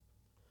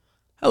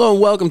Hello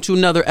and welcome to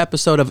another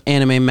episode of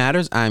Anime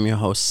Matters. I'm your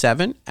host,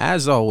 Seven.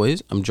 As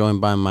always, I'm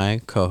joined by my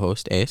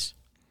co-host, Ace,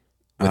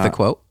 with a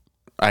quote.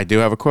 I do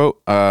have a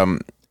quote.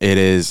 It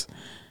is,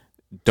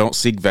 "Don't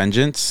seek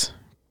vengeance,"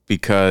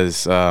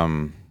 because I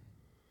don't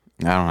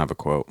have a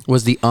quote.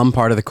 Was the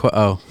part of the quote?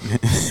 Oh.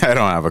 I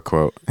don't have a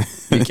quote.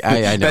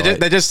 I know.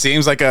 that just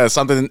seems like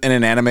something in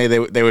an anime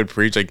they would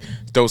preach, like,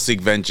 don't seek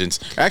vengeance.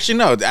 Actually,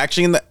 no.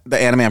 Actually, in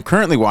the anime I'm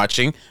currently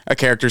watching, a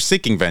character's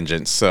seeking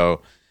vengeance.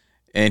 So...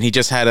 And he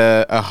just had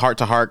a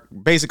heart-to-heart,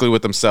 basically,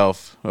 with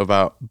himself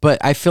about...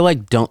 But I feel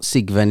like "don't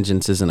seek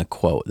vengeance" isn't a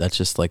quote. That's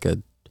just like a,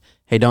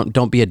 hey,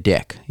 don't be a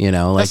dick, you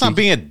know? Like, that's not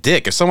being a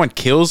dick. If someone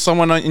kills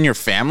someone in your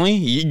family,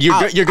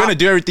 you're going to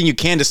do everything you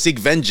can to seek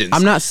vengeance.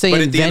 I'm not saying...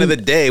 But at the end of the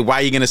day, why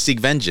are you going to seek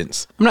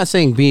vengeance? I'm not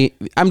saying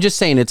I'm just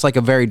saying it's like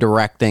a very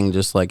direct thing.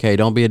 Just like, hey,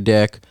 don't be a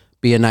dick.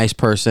 Be a nice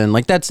person.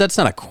 Like, that's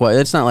not a quote.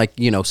 That's not like,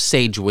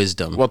 sage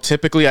wisdom. Well,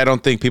 typically, I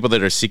don't think people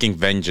that are seeking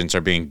vengeance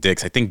are being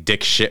dicks. I think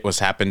dick shit was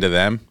happened to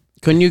them.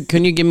 Can you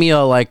give me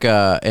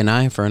an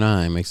eye for an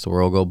eye makes the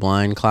world go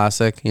blind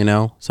classic,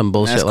 some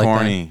bullshit That's like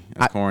corny. that.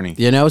 That's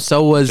corny.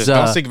 So was just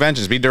don't seek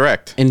vengeance, be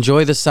direct.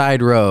 Enjoy the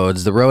side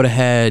roads, the road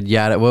ahead,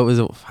 yada. What was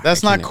it?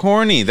 That's not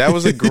corny. That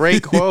was a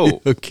great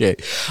quote. Okay.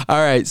 All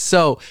right.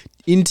 So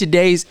in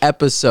today's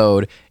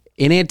episode,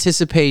 in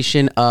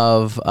anticipation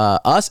of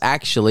us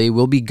actually,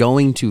 we'll be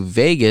going to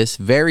Vegas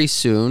very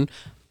soon.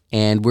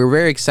 And we're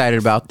very excited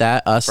about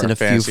that. Us and a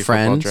few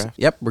friends.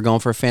 Yep, we're going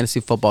for a fantasy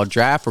football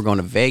draft. We're going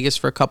to Vegas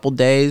for a couple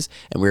days,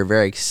 and we're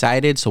very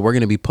excited. So we're going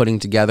to be putting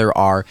together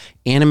our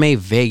Anime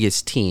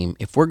Vegas team.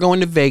 If we're going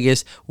to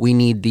Vegas, we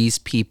need these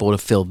people to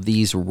fill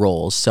these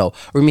roles. So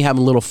we're going to be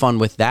having a little fun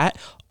with that.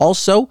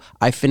 Also,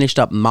 I finished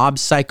up Mob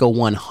Psycho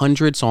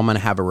 100, so I'm going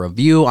to have a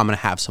review. I'm going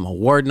to have some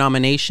award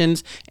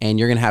nominations, and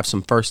you're going to have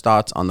some first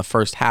thoughts on the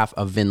first half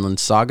of Vinland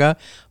Saga.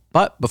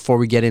 But before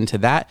we get into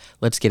that,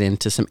 let's get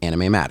into some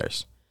Anime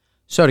Matters.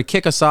 So to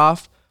kick us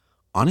off,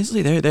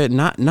 honestly, they're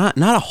not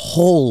a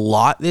whole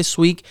lot this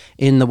week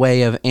in the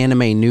way of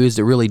anime news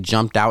that really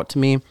jumped out to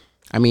me.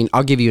 I mean,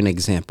 I'll give you an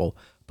example.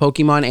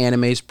 Pokemon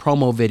Anime's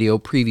promo video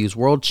previews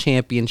World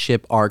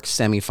Championship Arc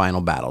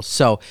semifinal battles.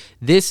 So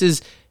this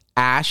is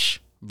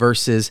Ash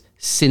versus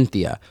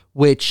Cynthia,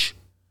 which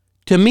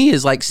to me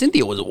is like,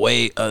 Cynthia was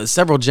way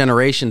several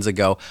generations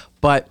ago,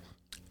 but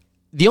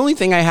the only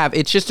thing I have,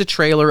 it's just a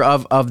trailer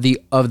of the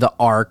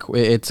arc.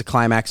 It's a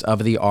climax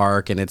of the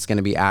arc, and it's going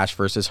to be Ash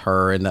versus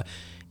her in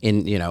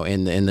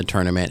the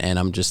tournament. And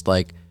I'm just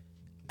like,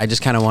 I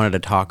just kind of wanted to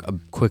talk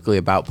quickly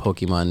about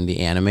Pokemon the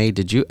anime.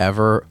 Did you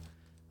ever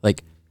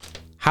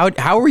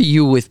how are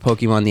you with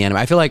Pokemon the anime?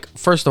 I feel like,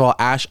 first of all,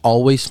 Ash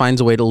always finds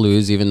a way to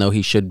lose, even though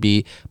he should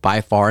be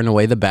by far and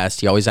away the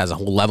best. He always has a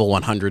whole level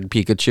 100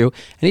 Pikachu,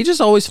 and he just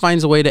always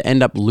finds a way to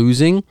end up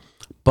losing.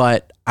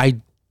 But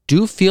I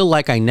do feel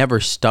like I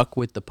never stuck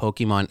with the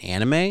Pokemon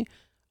anime.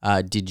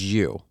 Did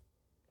you?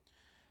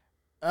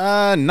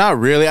 Not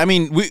really. I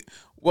mean,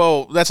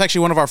 that's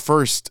actually one of our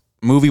first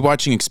movie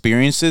watching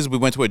experiences. We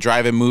went to a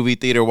drive-in movie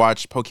theater,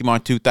 watched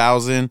Pokemon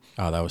 2000.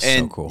 Oh, that was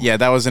so cool. Yeah,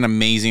 that was an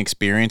amazing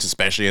experience,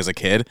 especially as a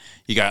kid.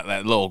 You got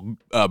that little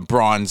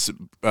bronze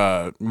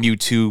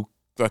Mewtwo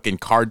fucking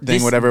card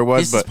thing, whatever it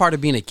was. This is part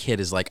of being a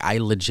kid, is like, I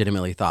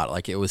legitimately thought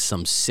like it was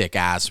some sick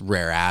ass,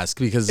 rare ass,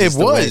 because it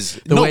was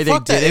the way they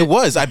did it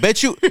was. I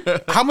bet you.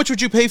 How much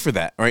would you pay for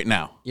that right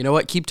now? You know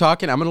what? Keep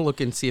talking. I'm gonna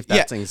look and see if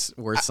that thing's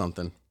worth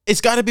something.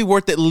 It's got to be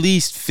worth at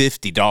least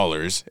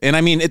 $50. And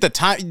I mean, at the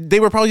time, they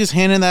were probably just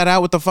handing that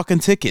out with the fucking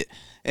ticket.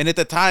 And at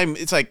the time,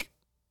 it's like,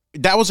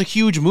 that was a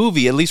huge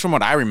movie, at least from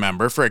what I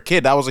remember. For a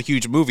kid, that was a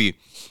huge movie.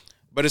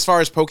 But as far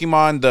as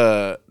Pokemon,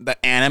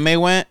 the anime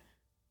went,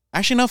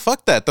 actually, no,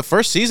 fuck that. The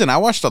first season, I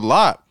watched a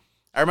lot.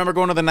 I remember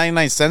going to the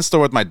 99-cent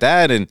store with my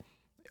dad, and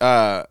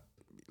I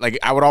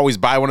would always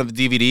buy one of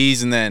the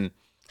DVDs, and then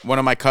one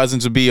of my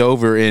cousins would be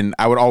over, and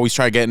I would always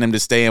try getting him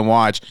to stay and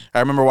watch. I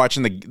remember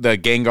watching the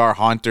Gengar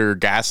Haunter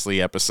Ghastly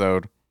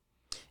episode.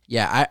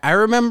 Yeah, I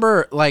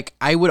remember, like,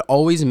 I would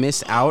always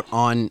miss out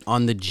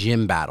on the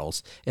gym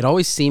battles. It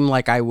always seemed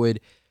like I would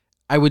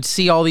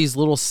see all these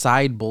little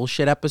side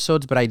bullshit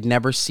episodes, but I'd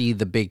never see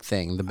the big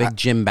thing, the big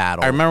gym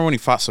battle. I remember when he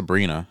fought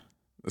Sabrina.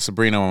 The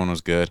Sabrina one was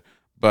good.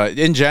 But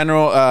in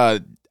general,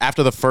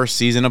 after the first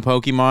season of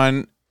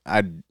Pokemon,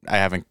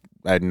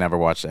 I'd never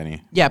watched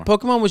any. Yeah,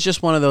 Pokemon was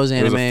just one of those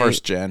anime. It was a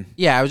first gen.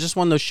 Yeah, it was just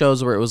one of those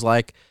shows where it was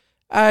like,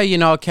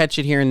 I'll catch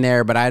it here and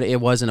there, but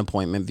it wasn't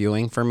appointment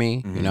viewing for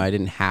me. Mm-hmm. I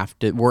didn't have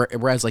to.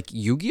 Whereas like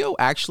Yu-Gi-Oh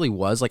actually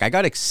was, like, I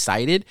got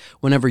excited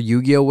whenever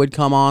Yu-Gi-Oh would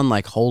come on.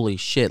 Like, holy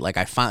shit! Like,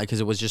 I finally, because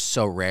it was just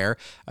so rare,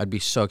 I'd be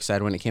so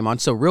excited when it came on.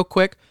 So real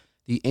quick,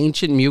 the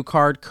Ancient Mew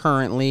card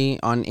currently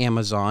on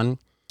Amazon,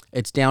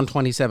 it's down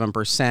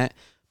 27%,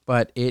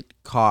 but it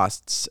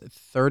costs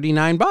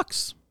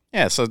 $39.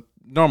 Yeah, so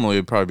normally it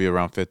would probably be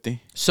around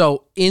 50.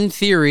 So in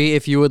theory,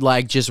 if you would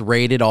like just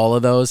rated all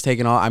of those,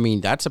 taken all, I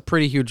mean, that's a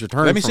pretty huge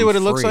return. Let me see what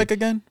it looks like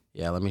again.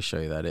 Yeah, let me show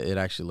you that. It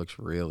actually looks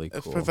really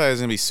cool. I thought it was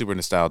going to be super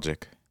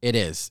nostalgic. It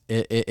is.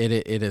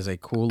 It is a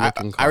cool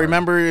looking I card.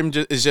 remember him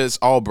it's just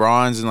all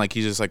bronze and like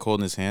he's just like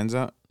holding his hands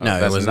out. No,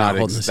 it was not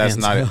holding his hands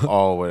That's not out. at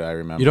all what I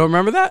remember. You don't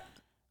remember that?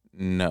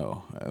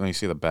 No. Let me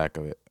see the back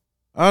of it.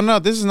 Oh no,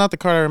 this is not the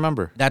card I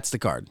remember. That's the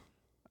card.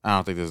 I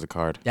don't think this is the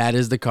card. That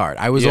is the card.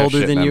 I was You have older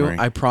shit than memory.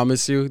 you. I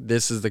promise you,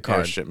 this is the Card.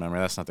 card. Shit memory.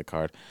 That's not the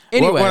card.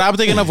 Anyway. What I'm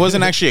thinking of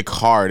wasn't actually a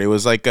card. It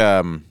was like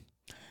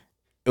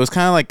it was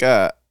kind of like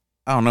I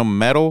don't know,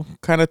 metal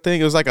kind of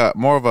thing. It was like a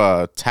more of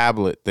a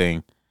tablet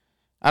thing.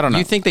 I don't know.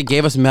 You think they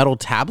gave us metal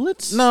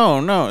tablets?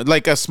 No,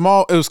 like a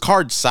small. It was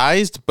card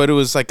sized, but it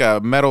was like a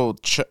metal,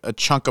 a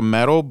chunk of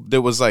metal.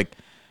 That was like,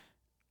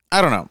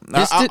 I don't know.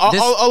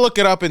 I'll look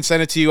it up and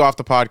send it to you off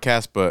the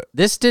podcast. But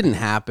this didn't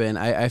happen.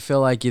 I feel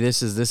like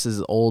this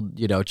is old,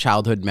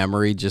 childhood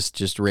memory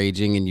just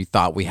raging, and you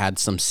thought we had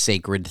some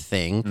sacred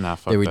thing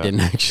fuck that we that.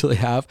 didn't actually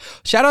have.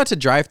 Shout out to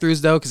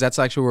drive-thrus though, because that's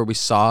actually where we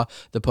saw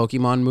the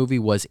Pokemon movie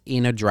was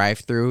in a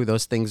drive-thru.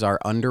 Those things are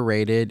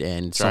underrated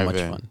and so much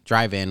fun.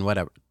 Drive-in,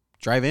 whatever.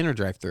 Drive-in or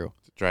drive-through?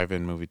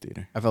 Drive-in movie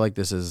theater. I feel like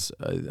this is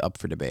up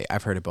for debate.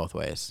 I've heard it both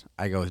ways.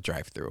 I go with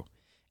drive-through.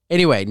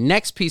 Anyway,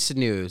 next piece of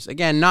news.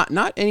 Again,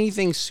 not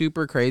anything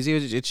super crazy.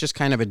 It's just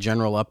kind of a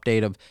general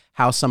update of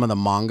how some of the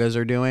mangas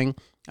are doing.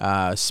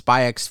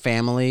 Spy X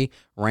Family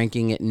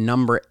ranking at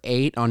number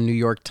 8 on New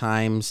York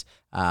Times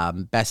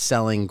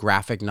best-selling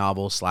graphic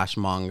novel /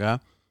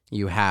 manga.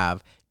 You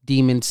have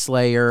Demon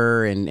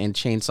Slayer and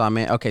Chainsaw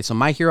Man. Okay, so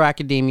My Hero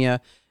Academia,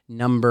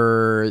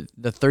 the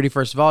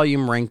 31st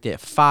volume ranked at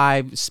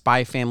 5.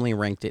 Spy Family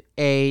ranked at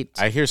 8.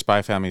 I hear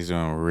Spy Family's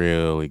doing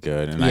really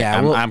good, and Yeah,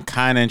 I'm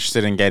kind of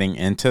interested in getting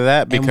into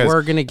that because and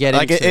we're gonna get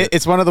like into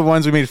it's one of the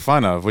ones we made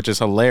fun of, which is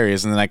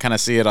hilarious, and then I kind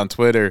of see it on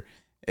Twitter,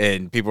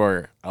 and people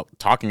are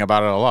talking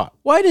about it a lot.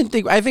 Well,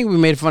 I think we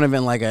made fun of it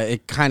in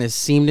it kind of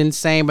seemed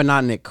insane, but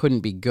not, and it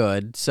couldn't be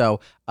good. So,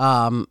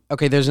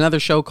 okay, there's another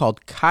show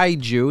called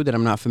Kaiju that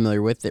I'm not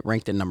familiar with that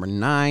ranked at number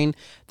 9.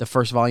 The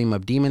first volume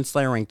of Demon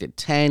Slayer ranked at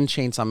 10.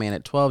 Chainsaw Man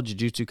at 12.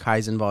 Jujutsu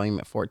Kaisen volume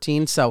at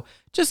 14. So,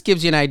 just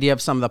gives you an idea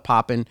of some of the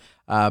poppin'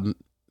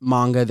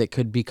 manga that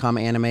could become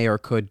anime or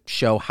could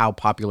show how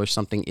popular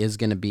something is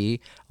going to be,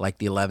 like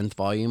the 11th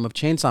volume of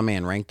Chainsaw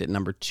Man ranked at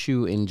number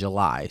 2 in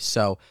July.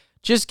 So,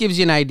 just gives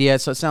you an idea.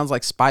 So it sounds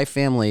like Spy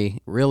Family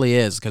really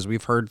is, because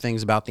we've heard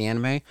things about the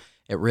anime.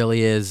 It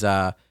really is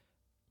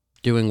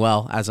doing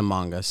well as a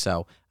manga.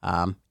 So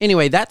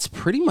anyway, that's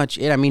pretty much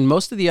it. I mean,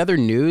 most of the other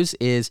news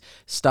is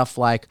stuff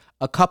like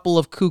A Couple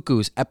of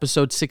Cuckoos,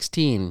 episode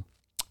 16.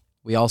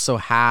 We also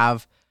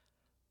have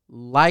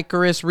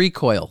Lycoris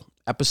Recoil,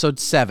 episode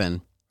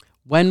 7.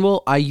 When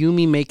Will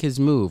Ayumi Make His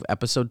Move,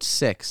 episode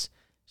 6.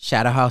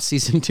 Shadow House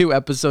Season 2,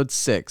 Episode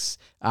 6.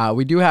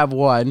 We do have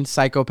one.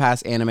 Psycho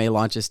Pass anime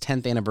launches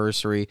 10th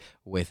anniversary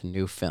with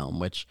new film,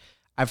 which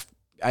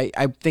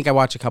I think I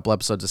watched a couple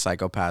episodes of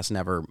Psycho Pass,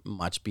 never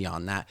much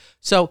beyond that.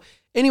 So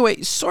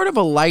anyway, sort of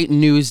a light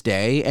news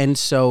day, and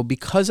so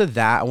because of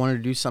that, I wanted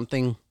to do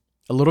something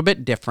a little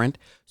bit different.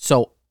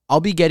 So I'll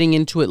be getting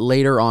into it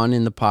later on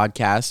in the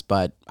podcast,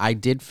 but I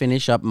did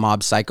finish up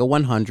Mob Psycho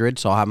 100,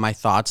 so I'll have my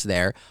thoughts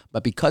there.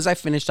 But because I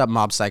finished up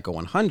Mob Psycho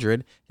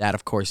 100, that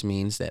of course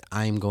means that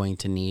I'm going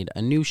to need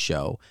a new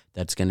show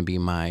that's going to be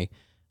my,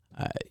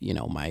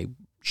 my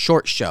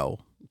short show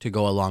to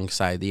go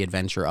alongside the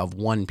adventure of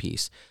One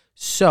Piece.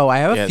 So I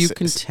have a few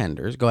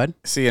contenders. Go ahead.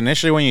 See,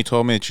 initially when you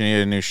told me that you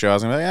needed a new show, I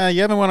was gonna be like,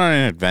 you haven't went on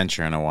an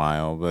adventure in a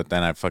while. But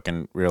then I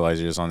fucking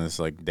realized you're just on this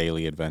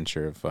daily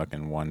adventure of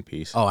fucking One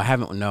Piece. Oh, I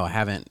haven't. No, I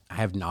haven't. I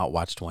have not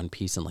watched One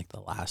Piece in the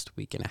last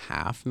week and a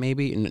half,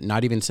 maybe.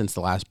 Not even since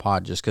the last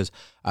pod, just because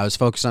I was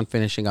focused on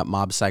finishing up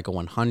Mob Psycho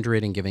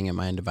 100 and giving it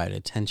my undivided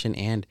attention.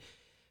 And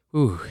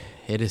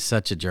it is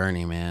such a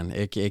journey, man.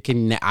 This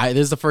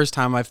is the first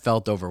time I've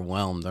felt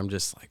overwhelmed. I'm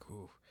just like,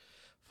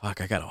 fuck,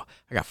 I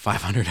got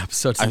 500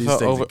 episodes of these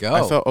things to go.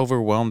 I felt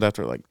overwhelmed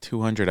after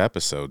 200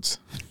 episodes.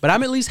 But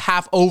I'm at least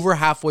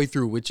halfway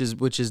through, which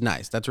is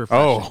nice. That's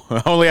refreshing.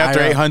 Oh, only after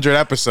 800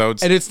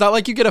 episodes. And it's not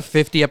like you get a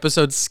 50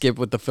 episode skip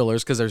with the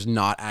fillers, because there's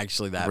not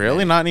actually that Really?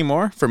 many. Not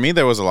anymore? For me,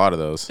 there was a lot of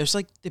those. There's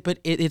but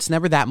it's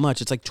never that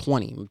much. It's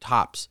 20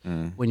 tops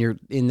when you're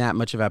in that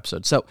much of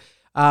episodes. So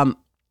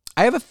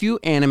I have a few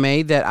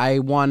anime that I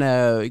want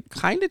to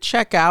kind of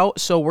check out.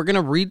 So we're going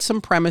to read some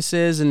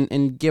premises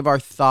and give our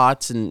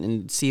thoughts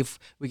and see if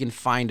we can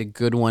find a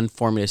good one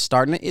for me to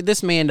start. And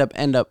this may end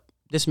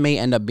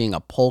up being a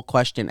poll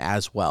question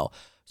as well.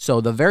 So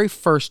the very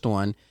first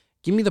one,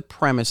 give me the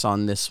premise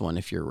on this one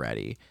if you're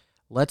ready.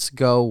 Let's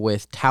go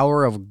with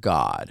Tower of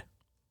God,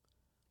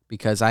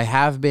 because I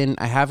have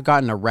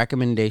gotten a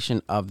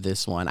recommendation of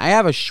this one. I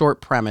have a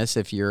short premise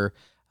if you're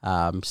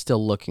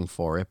still looking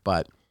for it,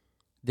 but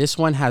this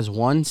one has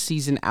one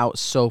season out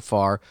so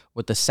far,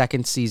 with the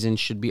second season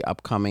should be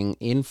upcoming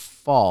in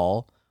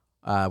fall,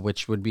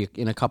 which would be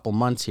in a couple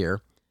months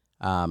here.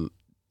 Do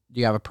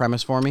you have a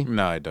premise for me?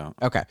 No, I don't.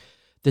 Okay.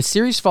 The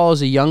series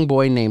follows a young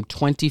boy named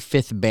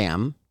 25th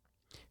Bam,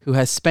 who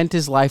has spent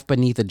his life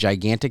beneath a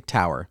gigantic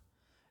tower.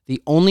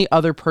 The only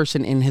other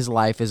person in his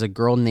life is a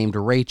girl named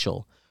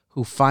Rachel,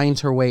 who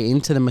finds her way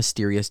into the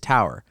mysterious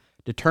tower.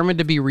 Determined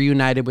to be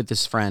reunited with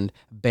his friend,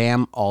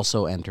 Bam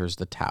also enters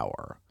the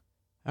tower.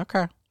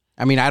 Okay.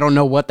 I mean, I don't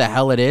know what the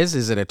hell it is.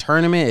 Is it a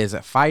tournament? Is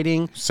it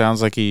fighting?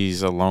 Sounds like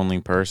he's a lonely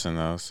person,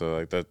 though. So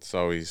like that's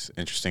always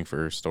interesting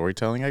for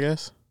storytelling, I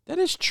guess. That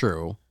is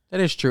true.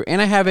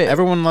 And I have it.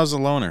 Everyone loves a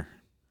loner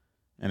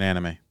in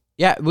anime.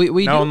 Yeah, we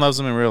no do. one loves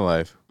them in real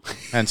life.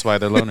 Hence why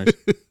they're loners.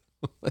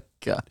 Oh my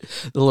God.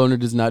 The loner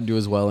does not do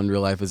as well in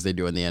real life as they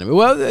do in the anime.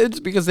 Well, it's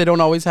because they don't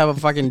always have a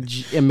fucking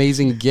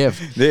amazing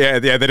gift. Yeah,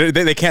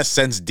 they can't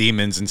sense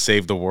demons and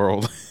save the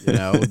world.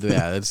 Yeah,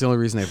 that's the only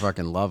reason they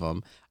fucking love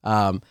them.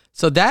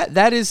 So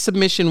that is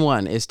submission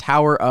 1, is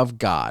Tower of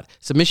God.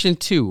 Submission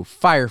 2,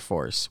 Fire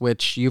Force,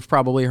 which you've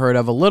probably heard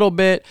of a little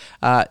bit.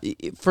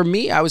 For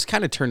me, I was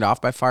kind of turned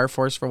off by Fire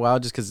Force for a while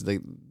just because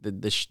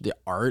the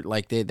art,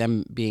 like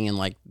them being in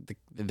like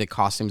the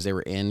costumes they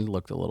were in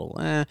looked a little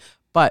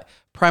But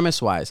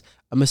premise-wise,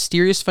 a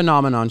mysterious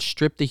phenomenon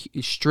stripped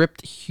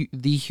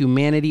the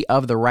humanity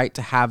of the right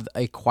to have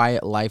a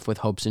quiet life with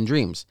hopes and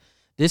dreams.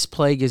 This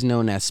plague is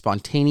known as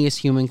spontaneous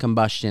human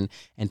combustion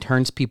and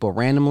turns people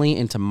randomly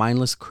into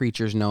mindless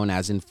creatures known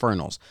as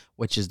infernals,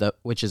 which is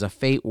a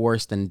fate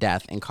worse than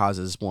death and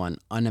causes one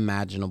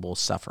unimaginable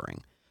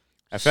suffering.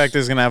 I feel like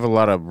there's gonna have a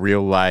lot of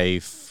real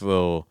life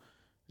little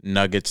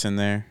nuggets in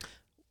there.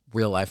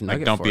 Real life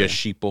nugget. Like don't for be you. a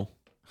sheeple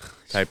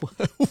type.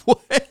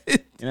 What?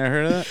 You never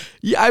heard of that?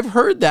 Yeah, I've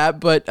heard that,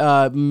 but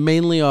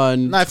mainly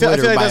on Twitter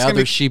like by that's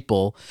other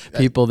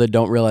people that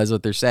don't realize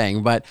what they're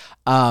saying. But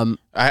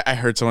I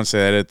heard someone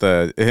say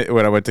that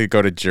when I went to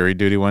go to jury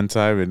duty one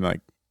time, and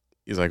like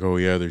he's like, "Oh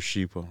yeah, there's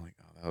sheep." I'm like,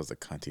 "Oh, that was the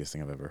cuntiest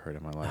thing I've ever heard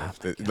in my life."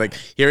 Like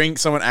hearing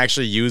someone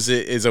actually use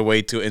it is a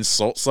way to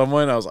insult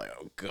someone. I was like,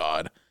 "Oh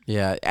God."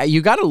 Yeah,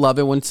 you gotta love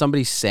it when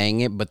somebody's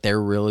saying it, but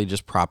they're really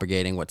just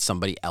propagating what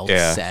somebody else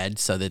said,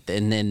 so that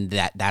and then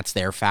that's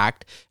their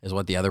fact is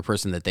what the other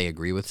person that they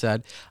agree with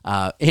said.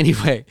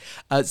 Anyway,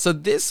 so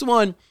this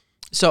one,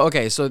 so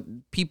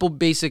people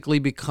basically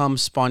become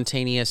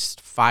spontaneous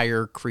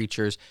fire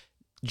creatures.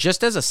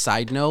 Just as a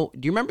side note,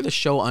 do you remember the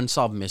show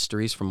Unsolved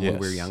Mysteries from when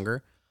we were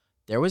younger?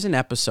 There was an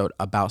episode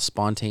about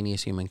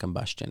spontaneous human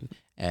combustion,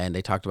 and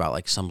they talked about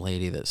like some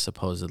lady that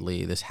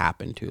supposedly this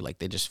happened to, like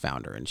they just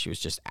found her and she was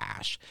just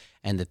ash,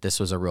 and that this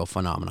was a real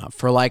phenomenon.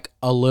 For like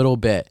a little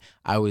bit,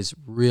 I was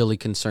really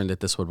concerned that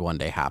this would one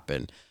day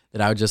happen,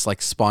 that I would just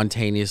like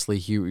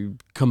spontaneously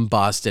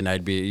combust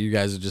and you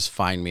guys would just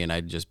find me and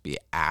I'd just be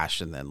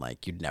ash, and then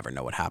like you'd never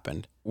know what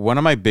happened. One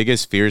of my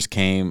biggest fears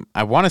came,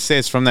 I want to say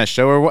it's from that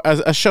show, or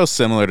a show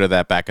similar to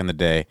that back in the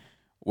day,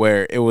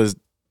 where it was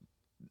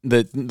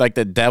the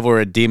devil or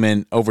a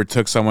demon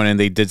overtook someone and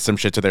they did some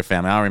shit to their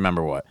family. I don't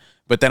remember what,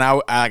 but then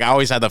I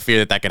always had the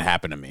fear that could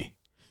happen to me,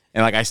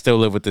 and like I still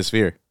live with this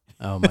fear.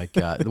 Oh my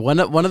God. One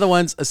of the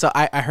ones, so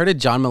I heard a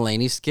John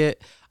Mulaney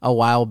skit a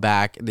while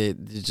back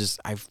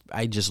that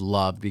I just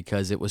loved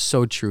because it was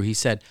so true. He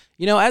said,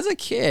 as a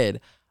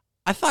kid,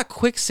 I thought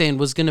quicksand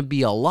was going to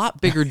be a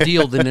lot bigger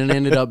deal than it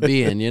ended up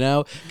being,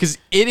 because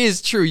it is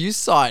true. You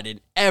saw it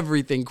in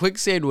everything.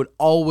 Quicksand would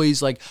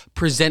always like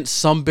present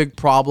some big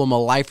problem, a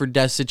life or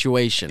death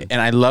situation.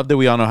 And I love that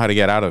we all know how to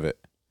get out of it.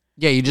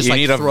 Yeah, you just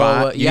need a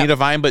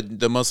vine, but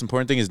the most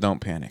important thing is don't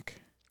panic.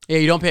 Yeah,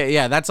 you don't pay.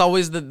 Yeah, that's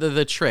always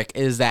the trick,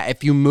 is that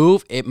if you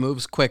move, it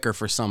moves quicker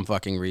for some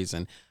fucking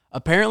reason.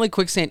 Apparently,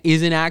 quicksand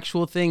is an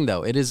actual thing,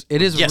 though. It is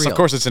yes, real. Of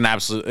course, it's an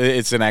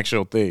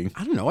actual thing.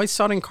 I don't know. I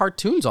saw it in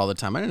cartoons all the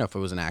time. I don't know if it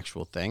was an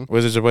actual thing.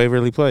 Wizards of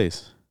Waverly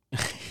Place.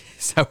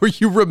 Is that where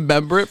you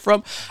remember it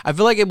from? I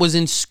feel like it was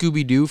in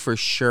Scooby-Doo for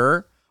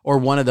sure, or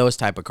one of those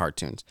type of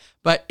cartoons.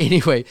 But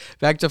anyway,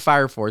 back to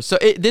Fire Force. So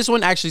this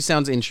one actually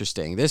sounds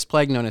interesting. This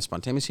plague, known as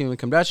spontaneous human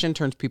combustion,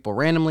 turns people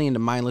randomly into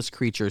mindless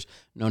creatures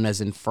known as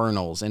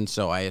infernals. And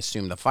so I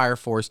assume the Fire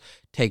Force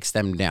takes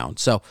them down.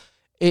 So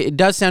it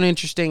does sound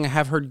interesting. I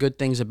have heard good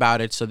things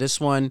about it. So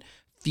this one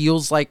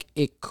feels like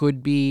it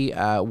could be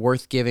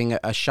worth giving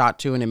a shot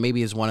to, and it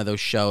maybe is one of those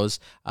shows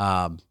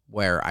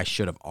where I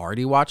should have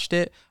already watched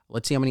it.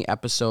 Let's see how many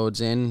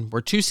episodes in.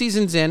 We're 2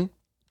 seasons in,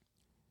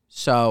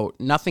 so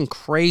nothing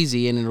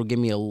crazy, and it'll give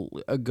me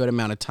a good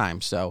amount of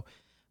time. So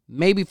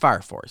maybe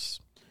Fire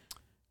Force.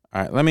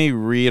 All right, let me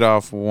read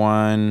off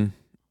one.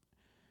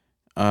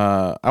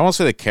 I won't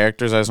say the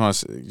characters. I just want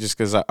to, just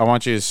because I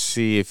want you to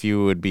see if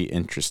you would be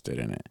interested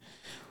in it.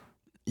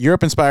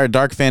 Europe-inspired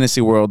dark fantasy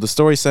world. The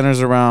story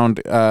centers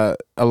around a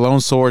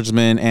lone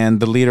swordsman and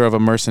the leader of a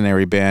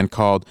mercenary band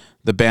called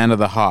the Band of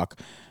the Hawk.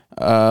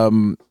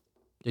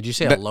 Did you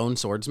say a lone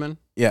swordsman?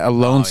 Yeah, a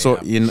lone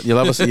sword. Yeah. You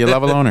love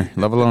a loner.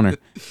 Love a loner.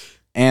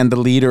 And the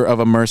leader of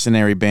a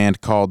mercenary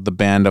band called the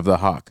Band of the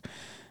Hawk.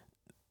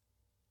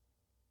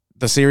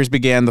 The series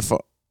began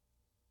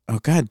oh,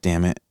 God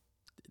damn it.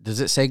 Does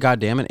it say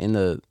 "God damn it" in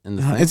the thing?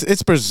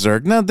 It's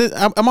Berserk. No,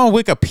 I'm on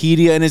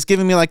Wikipedia and it's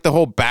giving me like the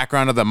whole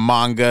background of the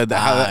manga.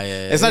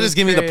 It's not just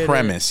giving me the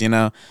premise,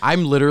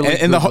 I'm literally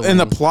and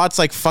the plot's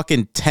like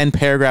fucking 10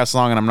 paragraphs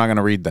long, and I'm not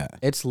gonna read that.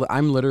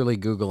 I'm literally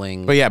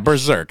Googling. But yeah,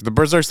 Berserk. The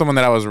Berserk's the one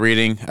that I was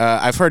reading.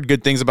 I've heard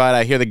good things about it.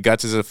 I hear the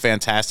Guts is a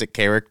fantastic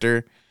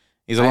character.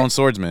 He's a lone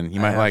swordsman. You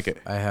might like it.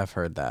 I have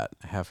heard that.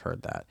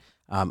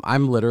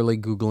 I'm literally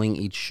Googling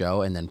each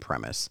show and then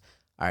premise.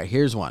 All right,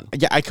 here's one.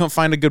 Yeah, I couldn't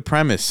find a good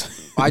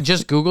premise. I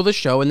just Google the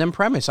show and then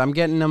premise. I'm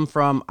getting them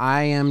from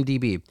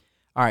IMDb.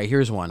 All right,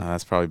 here's one.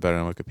 That's probably better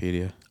than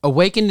Wikipedia.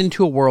 Awakened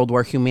into a world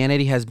where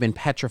humanity has been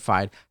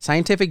petrified,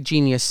 scientific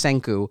genius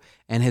Senku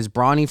and his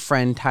brawny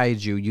friend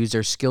Taiju use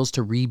their skills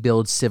to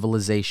rebuild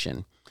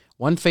civilization.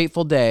 One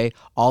fateful day,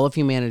 all of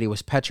humanity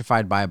was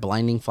petrified by a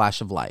blinding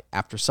flash of light.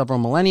 After several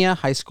millennia,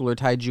 high schooler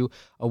Taiju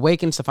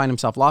awakens to find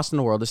himself lost in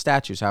a world of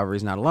statues. However,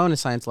 he's not alone.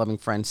 His science-loving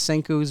friend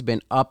Senku's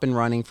been up and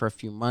running for a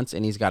few months,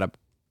 and he's got a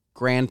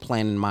grand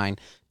plan in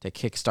mind to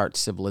kickstart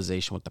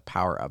civilization with the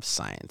power of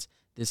science.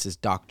 This is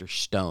Dr.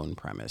 Stone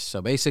premise.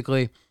 So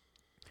basically,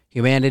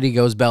 humanity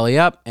goes belly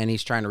up, and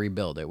he's trying to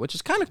rebuild it, which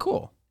is kind of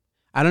cool.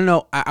 I don't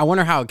know. I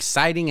wonder how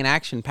exciting and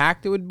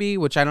action-packed it would be,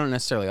 which I don't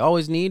necessarily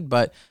always need,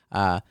 but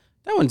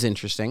that one's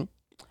interesting.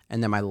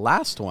 And then my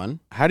last one.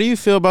 How do you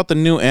feel about the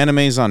new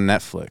animes on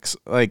Netflix?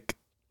 Like,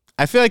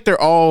 I feel like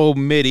they're all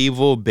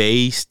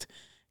medieval-based.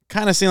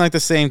 Kind of seem like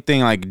the same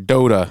thing, like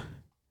Dota,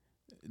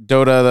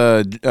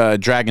 the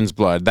Dragon's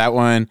Blood. That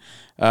one,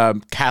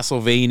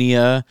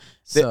 Castlevania.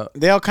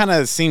 They all kind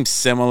of seem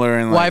similar.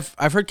 And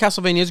I've heard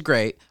Castlevania is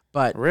great,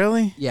 but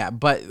really, yeah.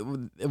 But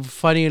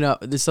funny enough,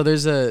 so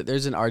there's an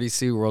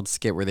RDC World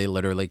skit where they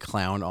literally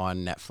clown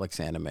on Netflix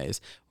animes,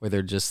 where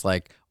they're just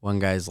like one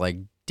guy's like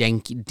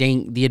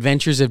The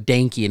Adventures of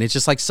Danky, and it's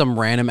just like some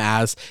random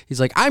ass. He's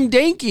like, I'm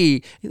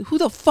Danky. Who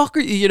the fuck are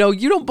you? You know,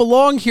 you don't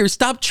belong here.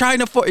 Stop trying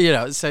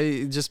to,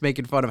 so just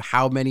making fun of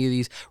how many of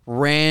these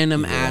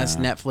random ass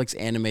Netflix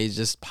animes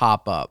just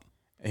pop up.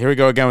 Here we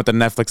go again with the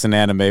Netflix and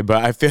anime,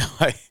 but I feel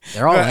like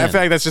I feel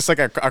like that's just like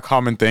a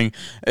common thing.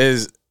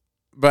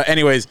 But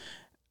anyways,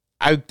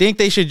 I think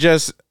they should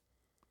just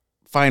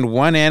find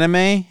one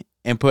anime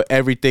and put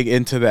everything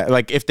into that.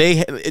 Like if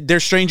they're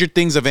Stranger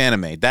Things of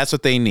anime, that's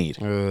what they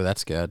need. Ooh,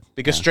 that's good.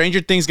 Because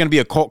Stranger Things is gonna be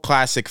a cult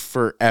classic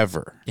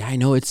forever. Yeah, I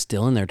know it's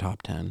still in their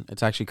top 10.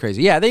 It's actually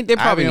crazy. Yeah, they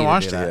probably need to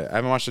do that. Yet. I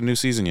haven't watched the new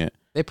season yet.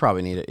 They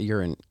probably need it.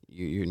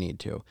 You need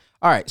to.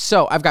 All right,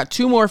 so I've got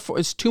two more.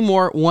 It's two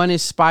more. One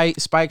is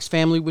Spike's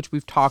Family, which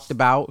we've talked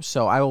about,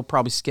 so I will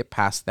probably skip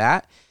past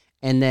that.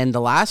 And then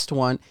the last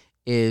one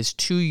is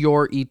To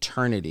Your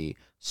Eternity.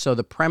 So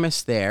the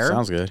premise there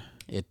sounds good.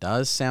 It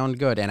does sound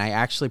good, and I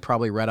actually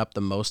probably read up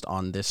the most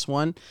on this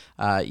one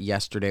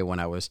yesterday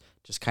when I was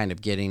just kind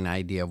of getting an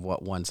idea of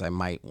what ones I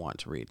might want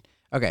to read.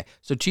 Okay,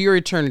 so To Your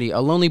Eternity,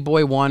 a lonely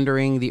boy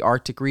wandering the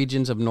Arctic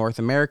regions of North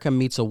America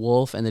meets a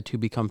wolf, and the two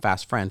become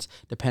fast friends,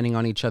 depending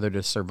on each other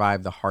to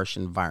survive the harsh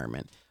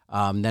environment.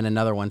 Then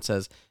another one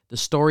says, the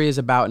story is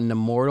about an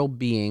immortal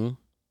being...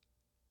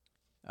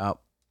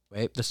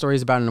 The story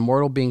is about an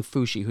immortal being,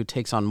 Fushi, who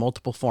takes on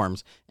multiple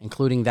forms,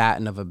 including that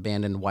and of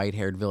abandoned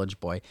white-haired village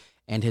boy,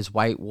 and his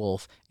white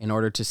wolf, in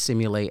order to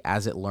simulate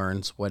as it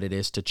learns what it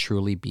is to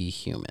truly be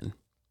human.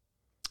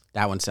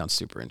 That one sounds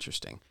super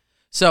interesting.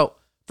 So,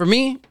 for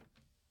me...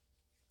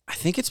 I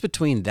think it's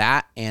between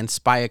that and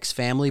Spy X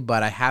Family,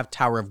 but I have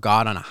Tower of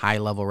God on a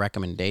high-level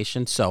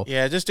recommendation. So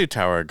yeah, just do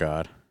Tower of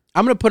God.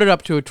 I'm going to put it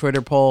up to a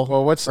Twitter poll.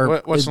 Well, what's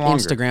longer?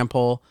 Instagram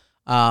poll,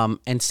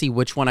 and see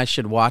which one I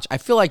should watch. I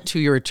feel like To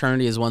Your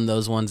Eternity is one of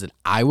those ones that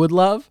I would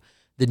love,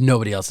 that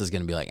nobody else is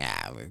going to be like,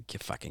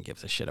 fucking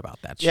gives a shit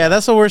about that shit. Yeah,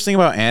 that's the worst thing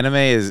about anime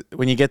is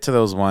when you get to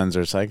those ones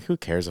where it's like, who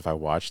cares if I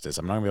watch this?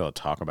 I'm not going to be able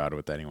to talk about it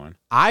with anyone.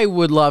 I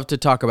would love to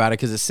talk about it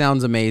because it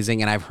sounds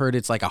amazing, and I've heard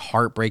it's like a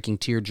heartbreaking,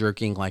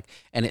 tear-jerking,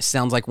 and it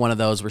sounds like one of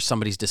those where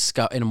somebody's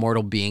an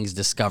immortal being's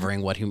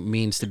discovering what it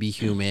means to be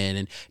human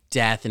and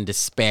death and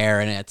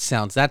despair, and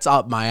that's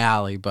up my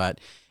alley, but...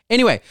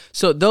 Anyway,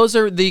 so those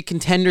are the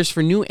contenders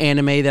for new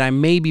anime that I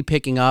may be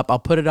picking up. I'll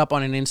put it up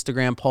on an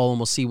Instagram poll and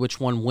we'll see which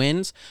one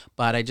wins.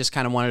 But I just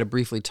kind of wanted to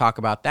briefly talk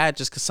about that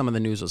just because some of the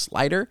news was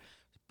lighter.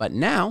 But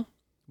now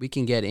we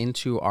can get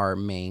into our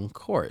main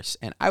course.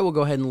 And I will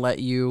go ahead and let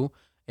you,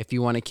 if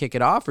you want to kick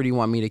it off, or do you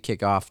want me to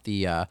kick off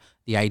the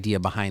idea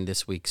behind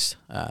this week's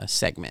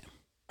segment?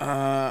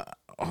 Hold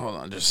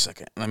on just a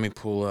second. Let me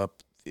pull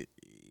up the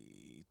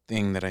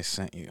thing that I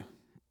sent you.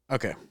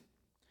 Okay.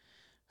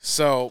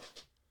 So...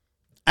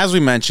 as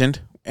we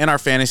mentioned, in our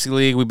fantasy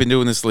league, we've been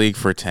doing this league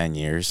for 10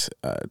 years,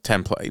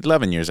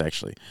 11 years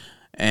actually.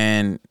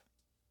 And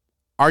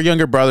our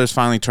younger brother's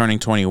finally turning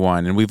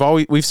 21. And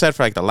we've said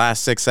for like the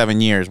last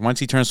 6-7 years, once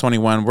he turns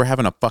 21, we're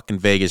having a fucking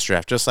Vegas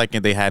draft, just like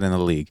they had in the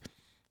league.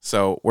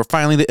 So we're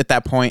finally at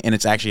that point, and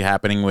it's actually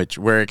happening, which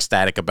we're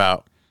ecstatic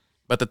about.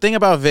 But the thing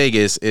about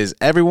Vegas is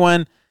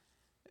everyone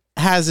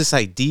has this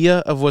idea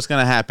of what's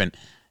going to happen.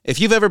 If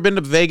you've ever been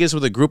to Vegas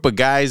with a group of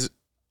guys,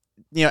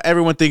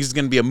 everyone thinks it's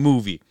going to be a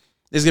movie.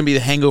 This is going to be The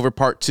Hangover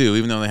Part 2,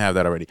 even though they have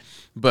that already.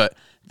 But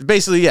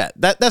basically, yeah,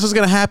 that's what's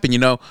going to happen,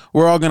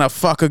 We're all going to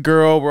fuck a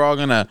girl. We're all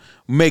going to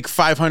make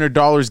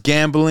 $500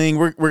 gambling.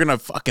 We're going to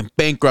fucking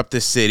bankrupt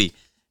this city.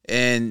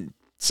 And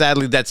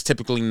sadly, that's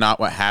typically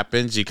not what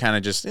happens. You kind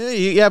of just,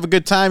 you have a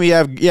good time. You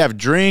have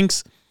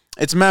drinks.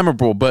 It's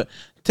memorable. But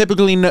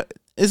typically,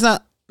 it's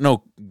not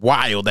no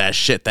wild-ass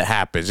shit that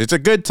happens. It's a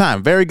good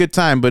time, very good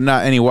time, but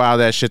not any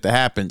wild-ass shit that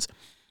happens.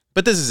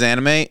 But this is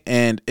anime,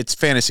 and it's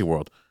fantasy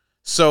world.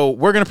 So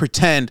we're going to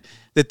pretend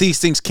that these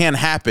things can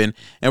happen,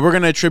 and we're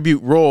going to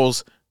attribute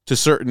roles to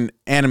certain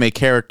anime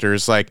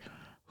characters, like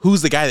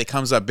who's the guy that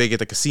comes up big at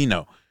the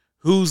casino?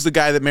 Who's the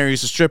guy that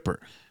marries a stripper?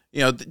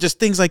 You know, just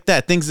things like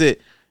that. Things that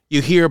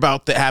you hear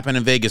about that happen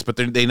in Vegas, but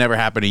they never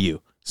happen to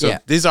you. So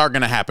these are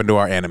going to happen to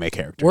our anime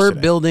characters. We're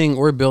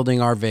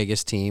building our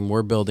Vegas team.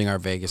 We're building our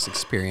Vegas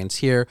experience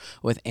here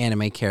with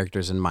anime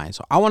characters in mind.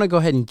 So I want to go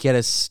ahead and get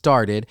us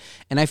started.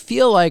 And I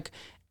feel like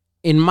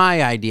in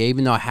my idea,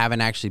 even though I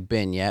haven't actually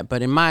been yet,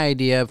 but in my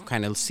idea of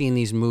kind of seeing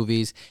these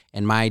movies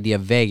and my idea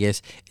of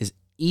Vegas is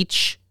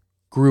each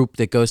group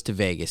that goes to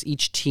Vegas,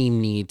 each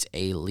team needs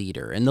a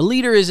leader. And the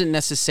leader isn't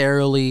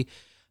necessarily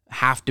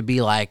have to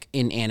be like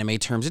in anime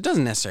terms. It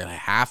doesn't necessarily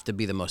have to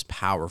be the most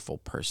powerful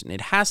person.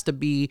 It has to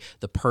be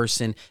the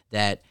person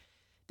that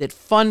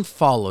fun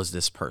follows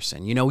this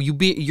person. You know,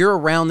 you're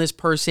around this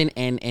person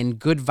and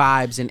good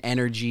vibes and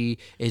energy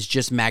is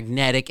just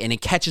magnetic and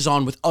it catches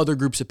on with other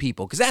groups of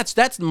people. Because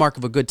that's the mark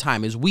of a good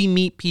time is we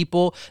meet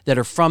people that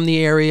are from the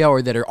area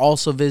or that are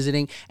also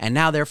visiting and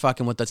now they're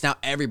fucking with us. Now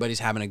everybody's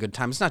having a good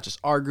time. It's not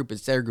just our group,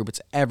 it's their group, it's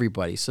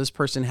everybody. So this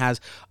person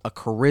has a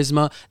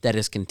charisma that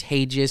is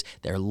contagious.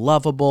 They're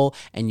lovable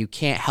and you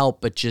can't help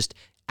but just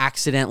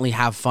accidentally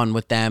have fun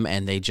with them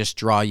and they just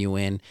draw you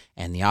in.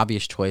 And the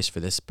obvious choice for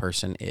this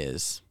person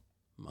is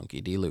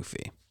Monkey D.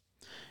 Luffy.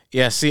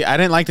 Yeah, see, I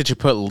didn't like that you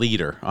put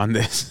leader on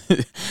this.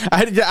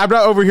 I'm not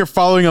over here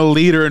following a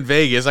leader in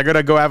Vegas. I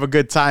gotta go have a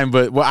good time,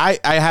 but I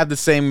have the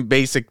same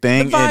basic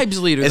thing. The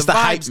vibes leader. It's the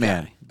hype vibes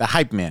man. guy. The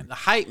hype man. The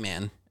hype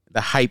man.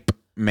 The hype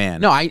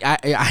man. No, I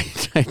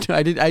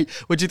did.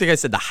 What'd you think I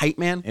said? The hype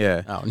man?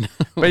 Yeah. Oh no.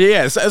 But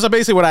yeah, so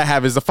basically what I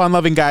have is the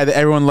fun-loving guy that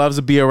everyone loves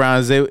to be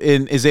around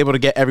is able to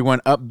get everyone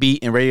upbeat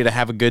and ready to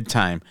have a good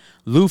time.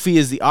 Luffy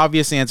is the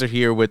obvious answer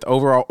here with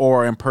overall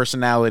aura and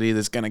personality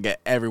that's going to get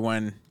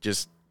everyone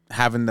just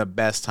having the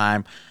best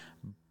time.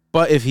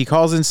 But if he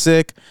calls in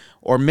sick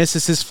or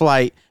misses his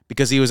flight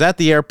because he was at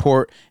the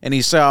airport and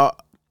he saw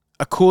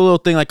a cool little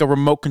thing like a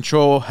remote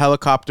control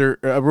helicopter,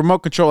 a remote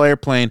control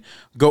airplane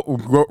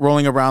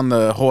rolling around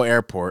the whole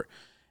airport,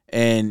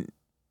 and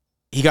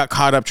he got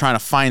caught up trying to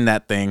find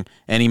that thing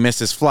and he missed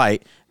his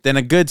flight, then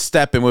a good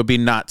step in would be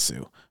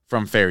Natsu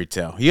from Fairy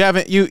Tail. You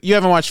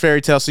haven't watched Fairy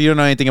Tail, so you don't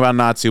know anything about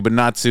Natsu, but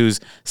Natsu's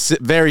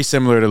very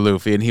similar to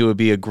Luffy, and he would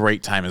be a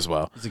great time as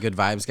well. He's a good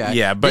vibes guy.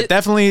 Yeah, but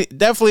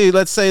definitely,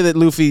 let's say that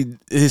Luffy,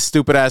 his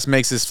stupid ass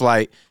makes his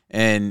flight,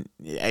 and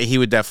he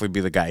would definitely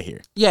be the guy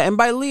here. Yeah, and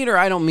by leader,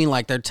 I don't mean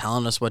like they're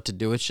telling us what to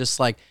do. It's just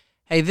like,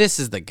 hey, this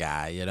is the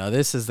guy, you know,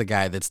 this is the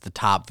guy that's the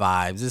top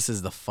vibes. This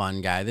is the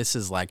fun guy. This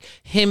is like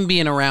him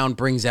being around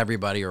brings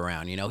everybody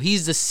around, you know.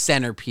 He's the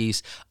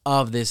centerpiece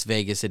of this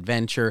Vegas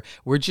adventure.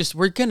 We're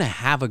going to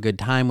have a good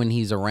time when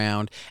he's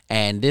around.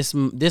 And this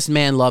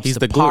man loves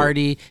to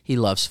party. He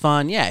loves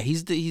fun. Yeah,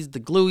 he's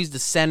the glue. He's the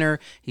center.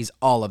 He's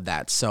all of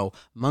that. So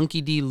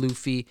Monkey D.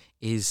 Luffy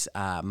is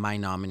my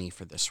nominee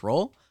for this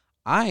role.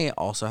 I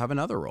also have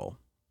another role.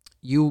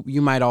 You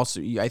might also,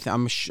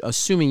 I'm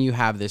assuming you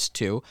have this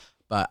too,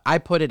 but I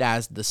put it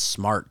as the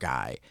smart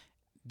guy.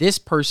 This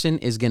person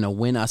is going to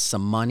win us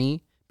some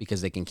money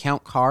because they can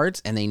count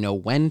cards and they know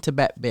when to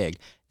bet big.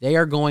 They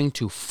are going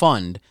to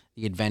fund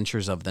the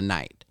adventures of the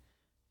night.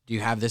 Do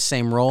you have this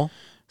same role?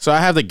 So I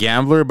have the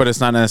gambler, but it's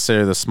not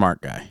necessarily the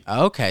smart guy.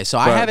 Okay, so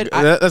I have it.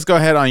 Let's go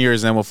ahead on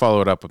yours and then we'll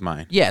follow it up with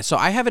mine. Yeah, so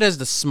I have it as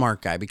the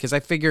smart guy because I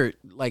figure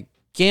like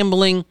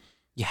gambling,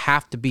 you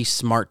have to be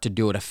smart to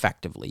do it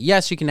effectively.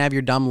 Yes, you can have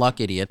your dumb luck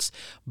idiots,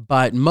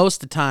 but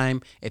most of the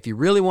time, if you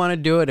really want to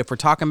do it, if we're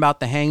talking about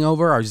The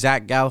Hangover, our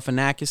Zach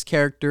Galifianakis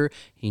character,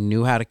 he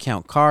knew how to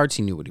count cards,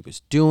 he knew what he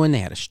was doing, they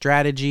had a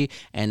strategy,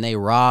 and they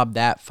robbed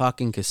that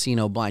fucking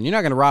casino blind. You're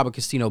not going to rob a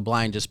casino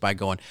blind just by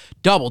going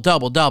double,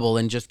 double, double,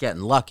 and just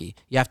getting lucky.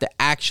 You have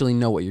to actually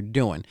know what you're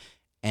doing.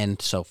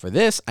 And so for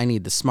this, I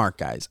need the smart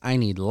guys. I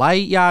need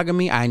Light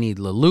Yagami, I need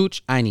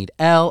Lelouch, I need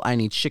L, I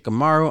need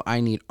Shikamaru,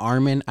 I need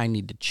Armin, I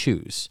need to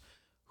choose.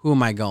 Who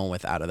am I going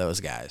with out of those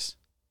guys?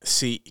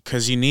 See,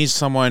 because you need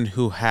someone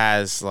who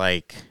has,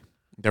 like,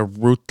 they're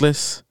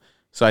ruthless.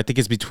 So I think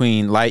it's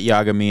between Light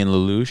Yagami and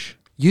Lelouch.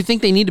 You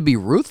think they need to be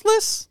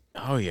ruthless?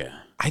 Oh, yeah.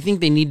 I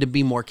think they need to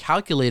be more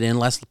calculated and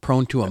less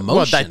prone to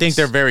emotions. Well, I think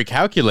they're very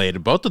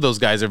calculated. Both of those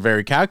guys are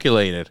very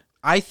calculated.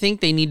 I think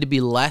they need to be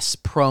less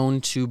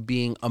prone to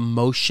being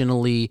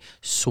emotionally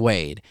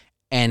swayed.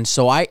 And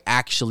so I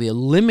actually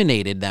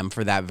eliminated them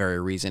for that very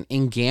reason.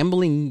 In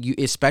gambling,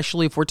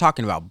 especially if we're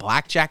talking about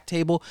blackjack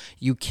table,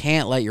 you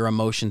can't let your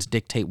emotions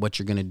dictate what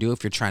you're going to do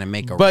if you're trying to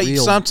make a But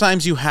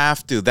sometimes you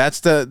have to.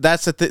 That's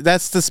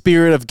the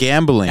spirit of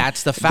gambling.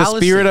 That's the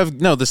fallacy.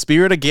 The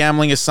spirit of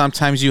gambling is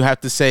sometimes you have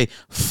to say,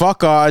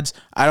 fuck odds,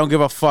 I don't give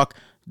a fuck.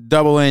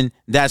 Double in,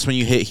 that's when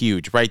you hit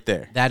huge right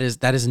there. That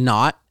is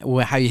not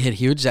how you hit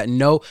huge. That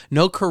no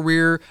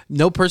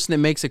person that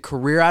makes a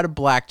career out of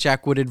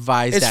blackjack would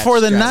advise it's for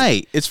the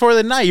night. It's for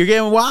the night. You're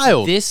getting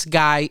wild. This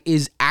guy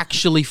is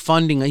actually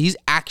funding. He's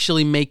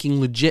actually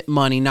making legit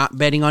money, not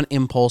betting on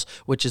impulse,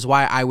 which is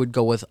why I would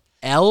go with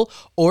L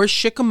or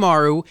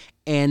Shikamaru.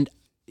 And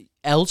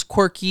L's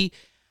quirky.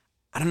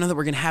 I don't know that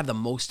we're gonna have the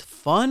most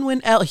fun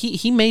when L.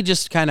 He may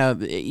just kind of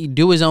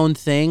do his own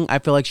thing. I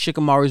feel like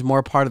Shikamaru is more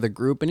a part of the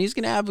group, and he's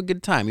gonna have a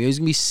good time. He's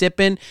gonna be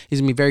sipping. He's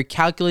gonna be very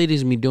calculated.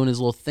 He's gonna be doing his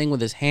little thing with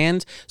his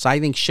hands. So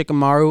I think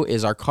Shikamaru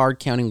is our card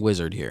counting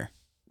wizard here.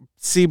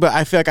 See, but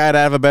I feel like I'd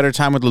have a better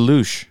time with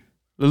Lelouch.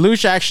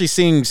 Lelouch actually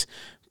seems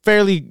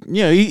fairly,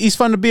 he's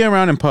fun to be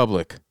around in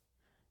public.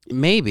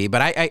 Maybe,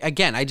 but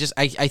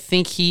I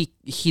think he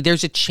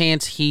there's a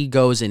chance he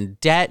goes in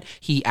debt.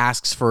 He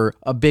asks for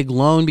a big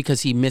loan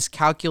because he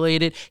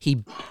miscalculated.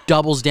 He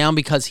doubles down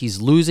because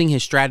he's losing.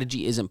 His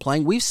strategy isn't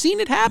playing. We've seen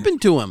it happen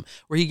to him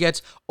where he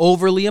gets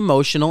overly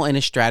emotional and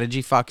his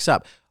strategy fucks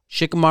up.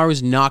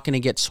 Shikamaru's not going to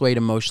get swayed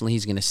emotionally.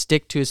 He's going to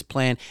stick to his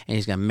plan and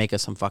he's going to make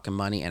us some fucking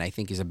money. And I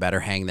think he's a better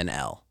hang than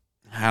L.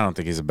 I don't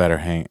think he's a better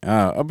hang.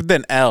 But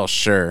then L,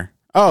 sure.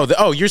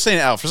 You're saying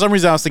L. For some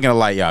reason, I was thinking of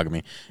Light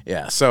Yagami.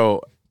 Yeah,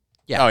 so...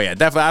 Yeah. Oh, yeah,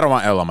 definitely. I don't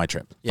want L on my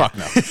trip. Yeah. Fuck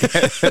no.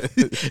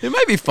 It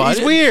might be fun.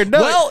 He's weird. No,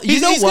 well,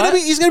 he's what?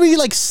 He's gonna be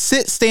like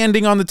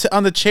standing on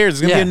the chairs.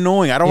 It's gonna be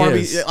annoying. I don't want to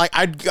be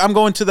like I'm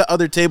going to the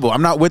other table.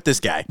 I'm not with this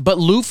guy. But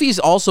Luffy's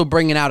also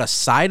bringing out a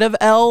side of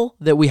L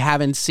that we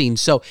haven't seen.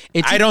 So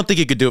I don't think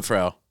he could do it for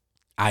L.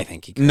 I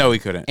think he could. No, he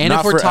couldn't. And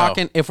not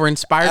if we're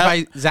inspired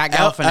by Zach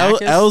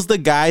Galifianakis, L's the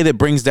guy that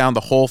brings down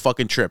the whole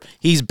fucking trip.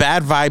 He's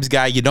bad vibes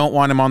guy. You don't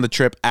want him on the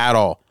trip at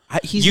all.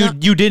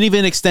 You didn't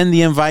even extend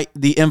the invite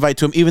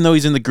to him, even though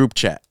he's in the group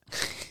chat.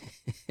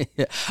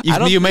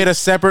 You made a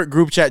separate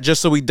group chat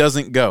just so he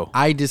doesn't go.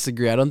 I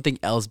disagree. I don't think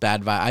L's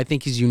bad vibe. I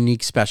think he's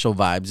unique, special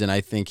vibes, and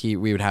I think we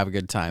would have a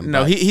good time.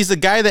 No, he's the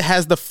guy that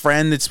has the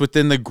friend that's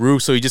within the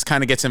group, so he just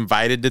kind of gets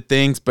invited to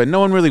things, but no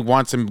one really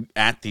wants him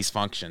at these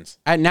functions.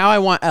 Now I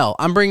want L.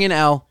 I'm bringing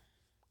L.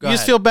 You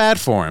just feel bad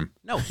for him.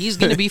 No, he's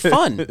going to be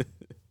fun.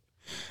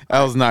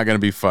 L's not going to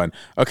be fun.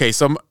 Okay,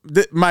 so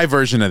my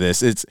version of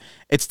this,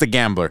 it's the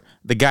gambler,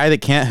 the guy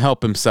that can't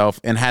help himself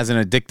and has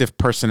an addictive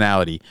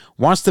personality,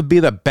 wants to be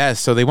the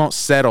best so they won't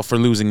settle for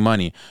losing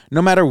money.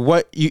 No matter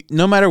what,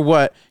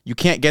 you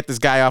can't get this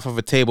guy off of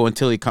a table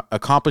until he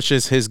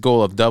accomplishes his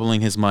goal of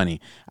doubling his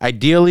money.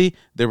 Ideally,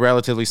 they're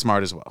relatively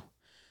smart as well,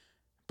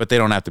 but they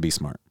don't have to be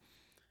smart.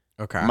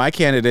 Okay. My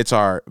candidates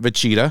are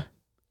Vegeta,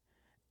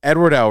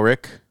 Edward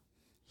Elric,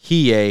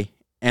 Hiei,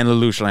 and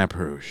Lelouch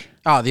Lamperouge.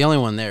 Oh, the only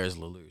one there is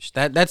Lelouch.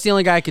 That's the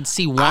only guy I could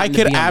see wanting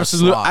to be on the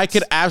slots. I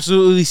could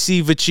absolutely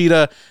see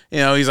Vegeta.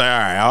 He's like, all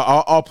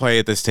right, I'll play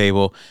at this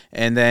table,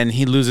 and then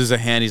he loses a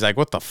hand. He's like,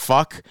 what the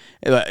fuck?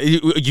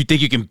 You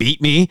think you can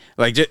beat me?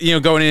 Like,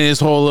 going in his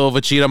whole little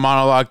Vegeta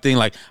monologue thing.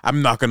 Like,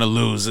 I'm not gonna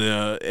lose.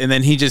 And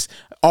then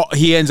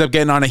he ends up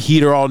getting on a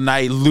heater all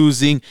night,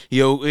 losing.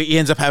 He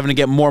ends up having to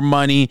get more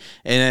money,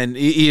 and then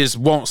he just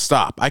won't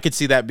stop. I could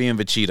see that being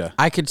Vegeta.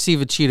 I could see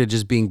Vegeta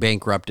just being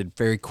bankrupted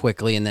very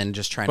quickly, and then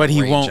just trying to. But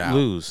he won't out.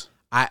 Lose.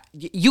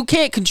 You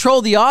can't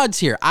control the odds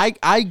here.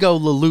 I go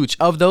Lelouch.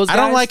 Of those guys, I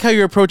don't like how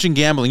you're approaching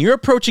gambling. You're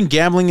approaching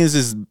gambling as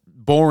this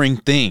boring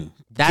thing.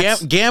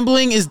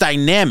 Gambling is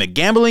dynamic.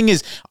 Gambling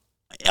is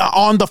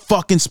on the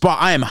fucking spot.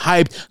 I am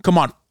hyped. Come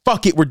on,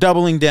 fuck it. We're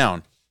doubling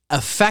down.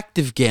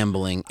 Effective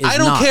gambling is I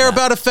don't care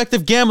about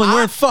effective gambling.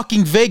 We're in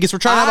fucking Vegas. We're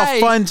trying to have a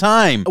fun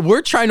time.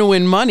 We're trying to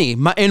win money.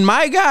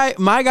 My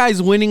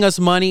guy's winning us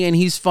money, and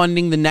he's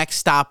funding the next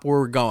stop where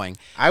we're going.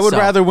 I would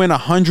rather win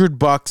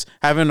 $100,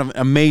 having an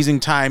amazing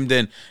time,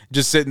 than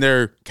just sitting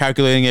there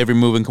calculating every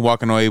move and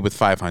walking away with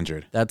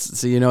 500.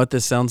 So you know what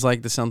this sounds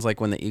like? This sounds like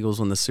when the Eagles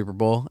won the Super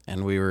Bowl,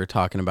 and we were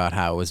talking about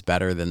how it was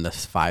better than the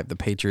 5 the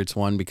Patriots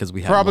won because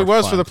we had probably more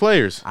was fun. For the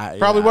players.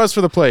 Was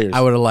for the players.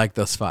 I would have liked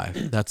those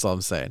 5. That's all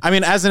I'm saying. I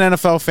mean, as an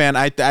NFL fan,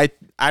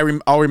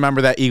 I'll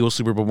remember that Eagles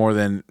Super Bowl more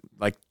than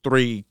like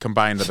 3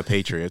 combined of the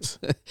Patriots.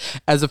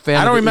 As a fan,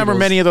 I don't remember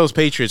many of those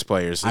Patriots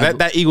players.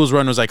 That Eagles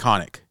run was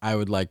iconic. I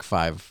would like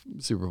 5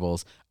 Super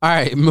Bowls. All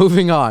right,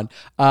 moving on.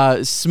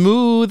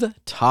 Smooth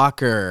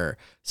talker.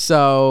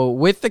 So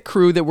with the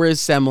crew that we're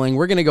assembling,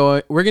 we're gonna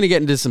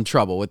get into some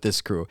trouble with this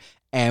crew,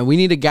 and we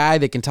need a guy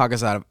that can talk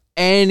us out of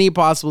any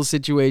possible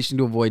situation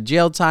to avoid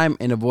jail time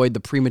and avoid the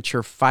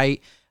premature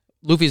fight.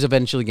 Luffy's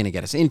eventually going to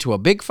get us into a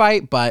big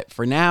fight, but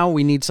for now,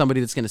 we need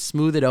somebody that's going to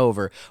smooth it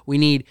over. We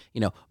need,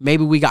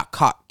 maybe we got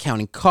caught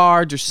counting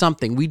cards or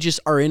something. We just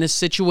are in a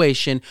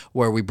situation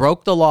where we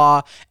broke the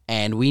law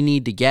and we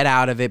need to get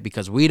out of it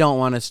because we don't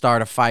want to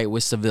start a fight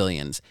with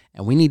civilians.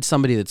 And we need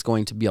somebody that's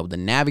going to be able to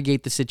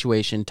navigate the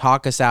situation,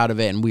 talk us out of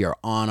it, and we are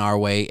on our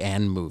way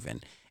and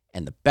moving.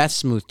 And the best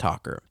smooth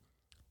talker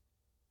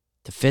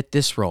to fit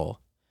this role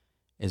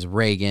is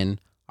Reigen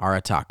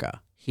Arataka.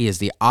 He is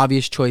the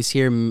obvious choice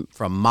here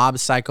from Mob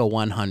Psycho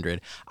 100.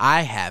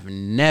 I have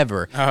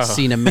never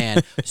seen a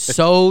man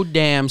so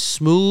damn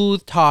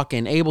smooth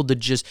talking, able to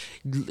just...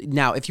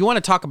 Now, if you want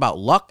to talk about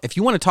luck, if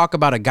you want to talk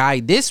about a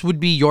guy, this would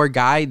be your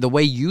guy. The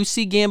way you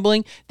see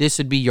gambling, this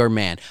would be your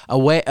man.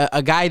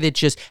 A guy that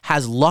just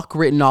has luck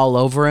written all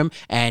over him,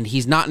 and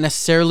he's not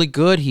necessarily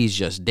good. He's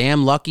just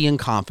damn lucky and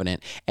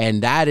confident.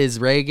 And that is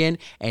Reigen,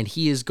 and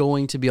he is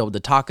going to be able to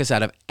talk us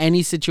out of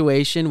any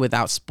situation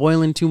without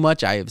spoiling too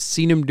much. I have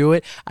seen him do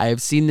it. I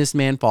have seen this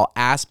man fall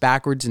ass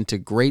backwards into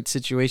great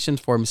situations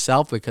for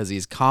himself because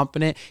he's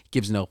confident,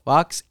 gives no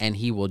fucks, and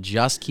he will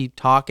just keep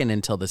talking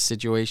until the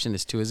situation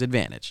is to his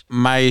advantage.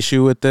 My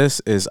issue with this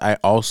is I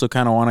also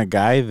kind of want a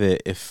guy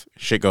that if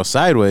shit goes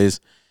sideways,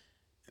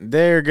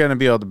 they're going to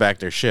be able to back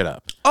their shit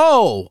up.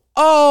 Oh,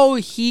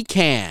 he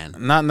can.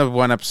 Not in the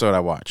one episode I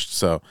watched,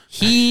 so.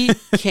 He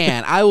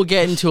can. I will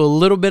get into a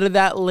little bit of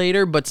that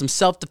later, but some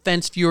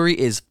self-defense fury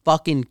is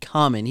fucking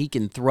coming. He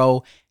can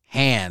throw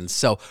hands.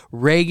 So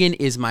Reagan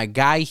is my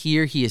guy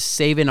here. He is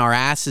saving our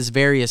asses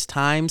various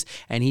times,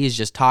 and he is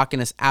just talking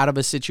us out of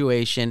a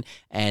situation,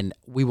 and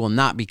we will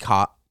not be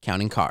caught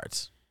counting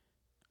cards.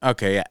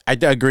 Okay, I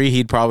agree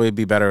he'd probably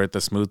be better at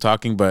the smooth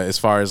talking, but as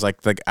far as like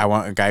I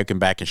want a guy who can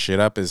back his shit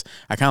up, is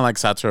I kind of like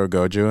Satoru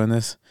Gojo in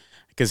this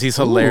because he's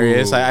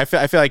hilarious. I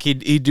feel like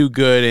he'd do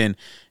good in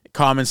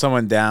calming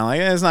someone down. Like,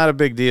 it's not a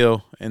big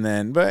deal. And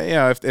then, but you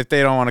know, if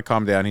they don't want to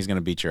calm down, he's going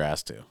to beat your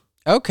ass too.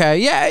 Okay,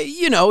 yeah,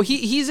 you know,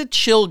 he's a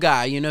chill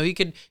guy. You know, he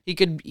could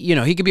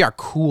be our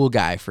cool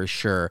guy for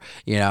sure.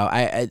 You know,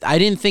 I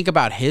didn't think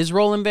about his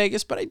role in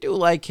Vegas, but I do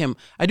like him.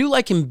 I do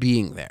like him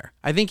being there.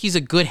 I think he's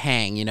a good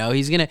hang. You know,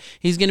 he's gonna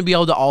be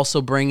able to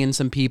also bring in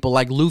some people.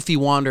 Like Luffy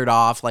wandered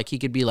off, like he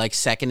could be like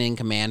second in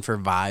command for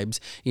vibes.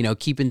 You know,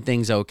 keeping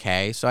things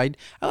okay. So I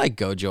like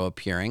Gojo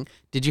appearing.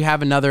 Did you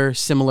have another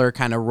similar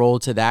kind of role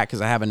to that? Because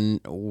I have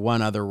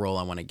one other role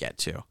I want to get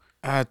to.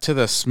 To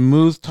the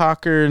smooth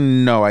talker,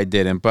 no, I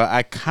didn't. But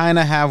I kind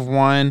of have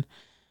one.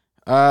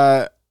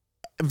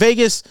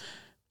 Vegas.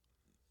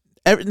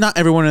 Not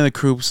everyone in the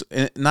crew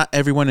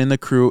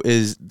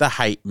is the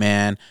hype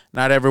man.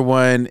 Not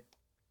everyone,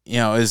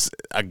 is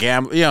a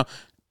gamble.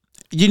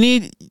 You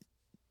need,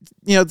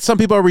 some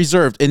people are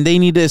reserved and they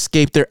need to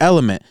escape their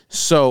element.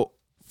 So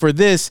for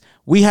this,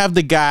 we have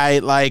the guy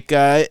like.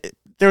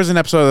 There was an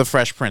episode of The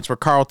Fresh Prince where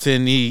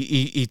Carlton,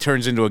 he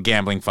turns into a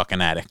gambling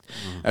fucking addict.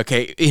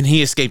 Okay, and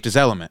he escaped his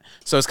element.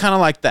 So it's kind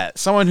of like that.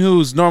 Someone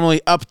who's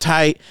normally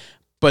uptight,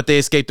 but they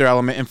escaped their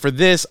element. And for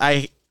this,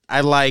 I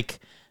like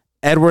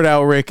Edward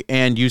Elric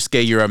and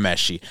Yusuke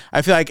Urameshi.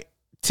 I feel like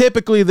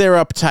typically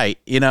they're uptight,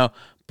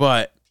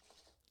 but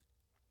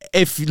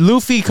if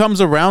Luffy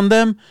comes around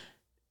them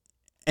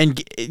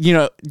and,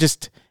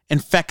 just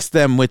infects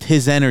them with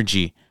his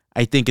energy,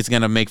 I think it's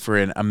going to make for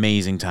an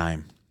amazing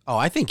time. Oh,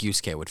 I think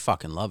Yusuke would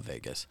fucking love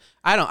Vegas.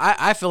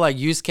 I feel like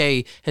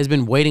Yusuke has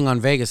been waiting on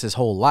Vegas his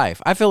whole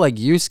life. I feel like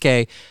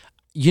Yusuke,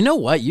 you know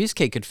what?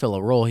 Yusuke could fill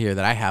a role here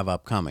that I have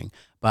upcoming.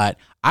 But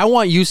I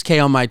want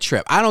Yusuke on my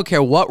trip. I don't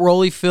care what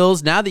role he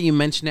fills. Now that you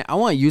mention it, I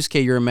want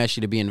Yusuke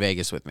Urameshi to be in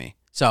Vegas with me.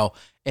 So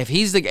if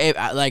he's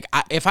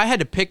if I had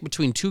to pick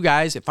between two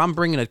guys, if I'm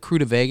bringing a crew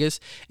to Vegas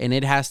and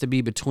it has to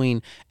be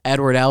between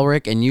Edward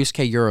Elric and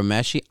Yusuke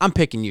Urameshi, I'm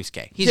picking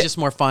Yusuke. He's just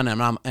more fun,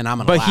 and I'm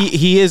gonna. But laugh.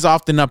 he is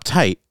often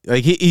uptight.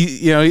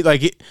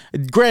 Like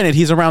granted,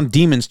 he's around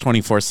demons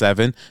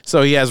 24/7,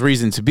 so he has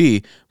reason to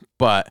be.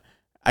 But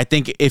I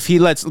think if he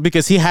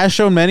because he has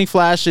shown many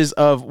flashes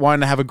of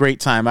wanting to have a great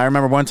time. I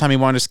remember one time he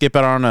wanted to skip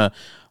out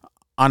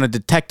on a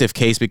detective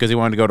case because he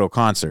wanted to go to a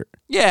concert.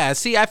 Yeah,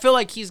 see, I feel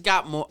like he's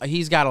got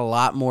a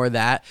lot more of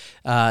that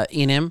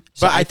in him.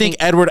 So but I think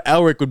Edward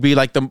Elric would be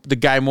like the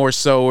guy more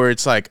so where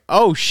it's like,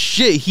 oh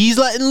shit, he's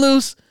letting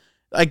loose.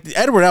 Like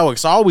Edward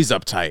Elric's always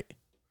uptight.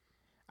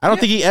 I don't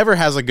think he ever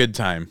has a good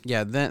time.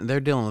 Yeah, they're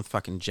dealing with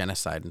fucking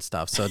genocide and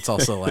stuff, so it's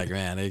also like,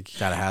 man, it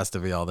kind of has to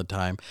be all the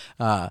time.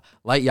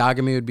 Light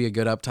Yagami would be a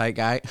good uptight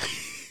guy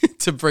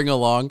to bring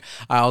along.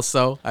 I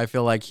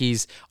feel like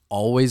he's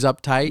always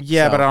uptight.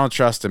 Yeah, but I don't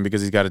trust him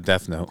because he's got a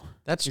death note.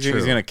 That's true.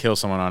 He's gonna kill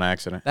someone on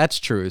accident. That's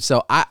true.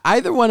 So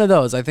either one of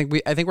those, I think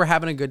we're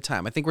having a good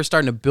time. I think we're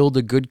starting to build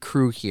a good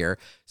crew here.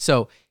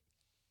 So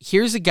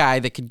here's a guy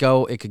that could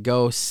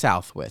go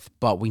south with,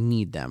 but we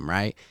need them,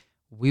 right?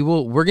 We're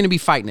going to be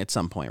fighting at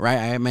some point, right?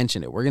 I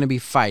mentioned it. We're going to be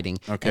fighting.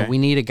 Okay. And we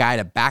need a guy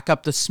to back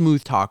up the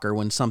smooth talker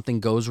when something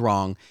goes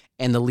wrong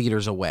and the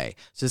leader's away.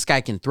 So this guy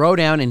can throw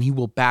down and he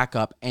will back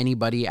up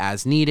anybody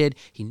as needed.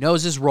 He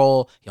knows his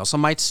role. He also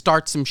might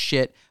start some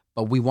shit,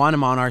 but we want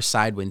him on our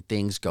side when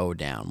things go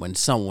down.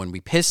 When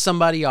we piss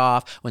somebody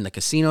off, when the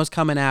casino's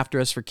coming after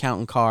us for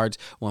counting cards,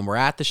 when we're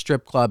at the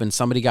strip club and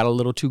somebody got a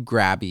little too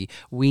grabby,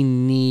 we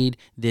need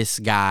this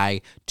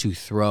guy to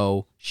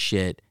throw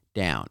shit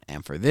down.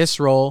 And for this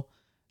role,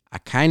 I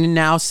kind of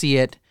now see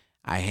it.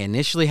 I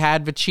initially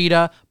had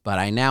Vegeta, but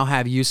I now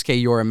have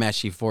Yusuke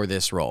Urameshi for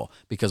this role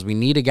because we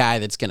need a guy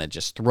that's going to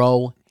just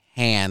throw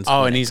hands.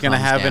 Oh, and he's going to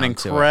have an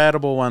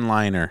incredible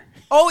one-liner.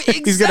 Oh,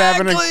 exactly. He's gonna have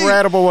an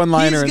incredible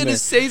one-liner. He's gonna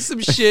say some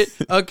shit.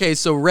 Okay,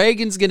 so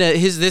Reagan's gonna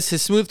his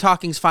smooth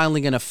talking's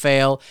finally gonna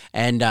fail,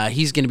 and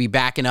he's gonna be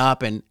backing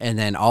up, and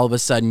then all of a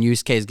sudden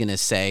Yusuke is gonna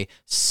say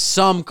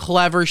some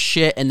clever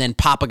shit, and then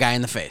pop a guy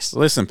in the face.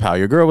 Listen, pal,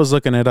 your girl was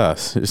looking at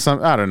us.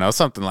 I don't know,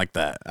 something like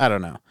that. I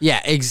don't know.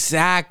 Yeah,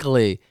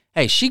 exactly.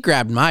 hey, she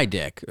grabbed my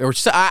dick, or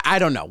I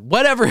don't know,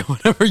 whatever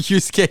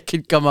Yusuke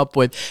could come up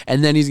with,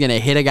 and then he's gonna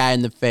hit a guy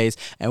in the face,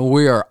 and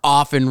we are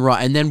off and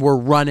run, and then we're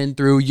running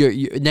through,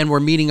 and then we're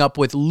meeting up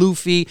with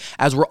Luffy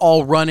as we're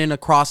all running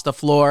across the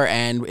floor,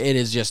 and it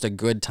is just a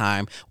good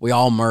time. We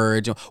all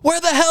merge. Where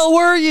the hell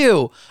were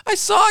you? I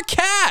saw a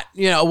cat,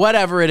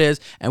 whatever it is,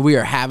 and we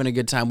are having a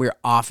good time. We're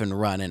off and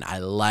running. I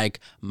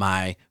like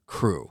my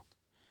crew.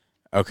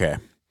 Okay,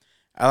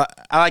 I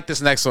like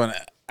this next one.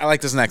 I like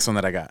this next one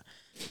that I got.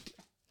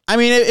 I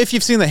mean, if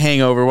you've seen The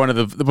Hangover, one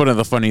of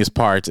the funniest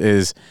parts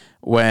is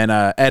when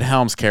Ed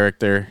Helms'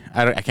 character,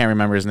 I can't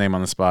remember his name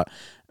on the spot,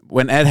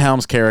 when Ed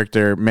Helms'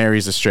 character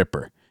marries a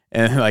stripper.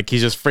 And like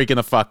he's just freaking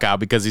the fuck out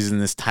because he's in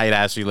this tight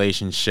ass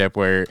relationship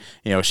where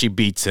she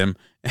beats him.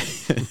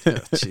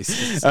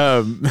 Jesus.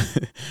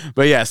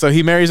 But yeah, so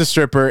he marries a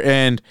stripper,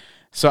 and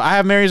so I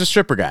have marries a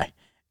stripper guy,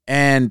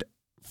 and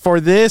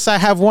for this I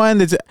have one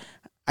that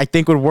I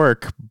think would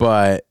work,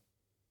 but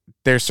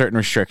there's certain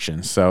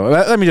restrictions. So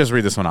let me just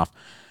read this one off.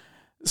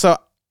 So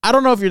I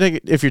don't know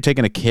if you're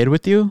taking a kid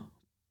with you,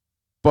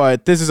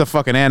 but this is a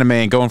fucking anime,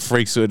 and Gone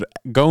Freaks would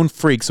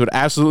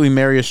absolutely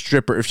marry a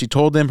stripper if she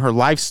told them her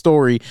life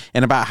story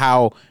and about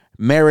how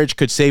marriage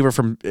could save her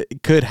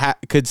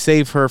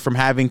from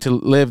having to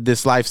live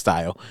this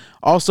lifestyle.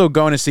 Also,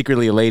 Gon is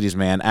secretly a ladies'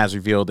 man, as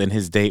revealed in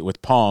his date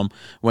with Palm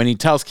when he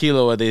tells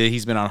Killua that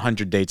he's been on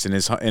 100 dates in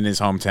his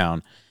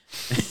hometown.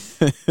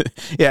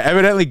 Yeah,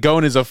 evidently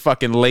Gon is a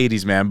fucking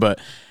ladies' man, but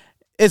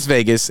it's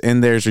Vegas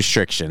and there's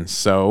restrictions,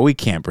 so we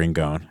can't bring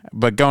Gon.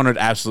 But Gon would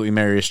absolutely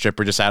marry a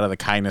stripper just out of the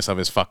kindness of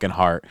his fucking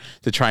heart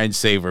to try and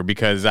save her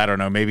because, I don't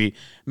know, maybe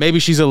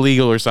she's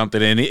illegal or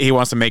something and he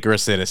wants to make her a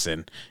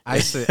citizen. I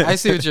see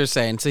what you're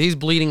saying. So he's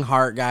bleeding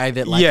heart guy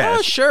that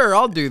oh, sure,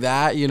 I'll do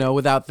that,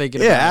 without thinking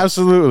about it. Yeah,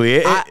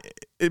 absolutely.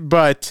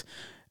 But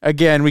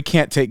again, we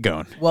can't take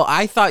Gon. Well,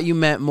 I thought you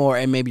meant more,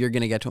 and maybe you're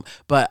going to get to him,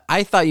 but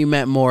I thought you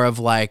meant more of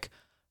like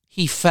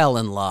he fell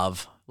in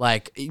love.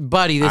 Like,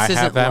 buddy, this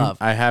isn't love.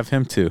 I have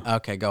him too.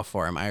 Okay, go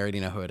for him. I already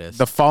know who it is.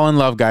 The fall in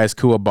love guy is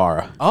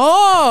Kuwabara.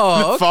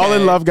 Oh, okay. The fall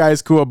in love guy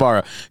is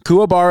Kuwabara.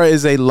 Kuwabara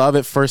is a love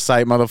at first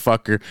sight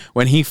motherfucker.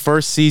 When he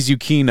first sees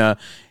Yukina,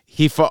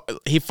 he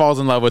falls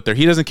in love with her.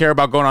 He doesn't care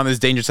about going on this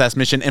dangerous ass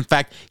mission. In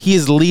fact, he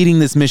is leading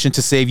this mission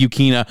to save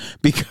Yukina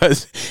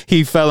because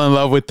he fell in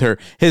love with her.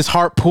 His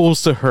heart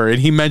pulls to her,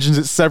 and he mentions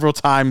it several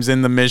times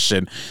in the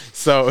mission.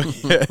 So I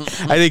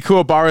think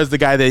Kuwabara is the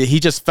guy that he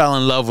just fell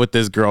in love with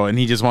this girl, and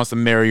he just wants to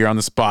marry her on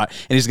the spot.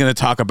 And he's going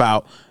to talk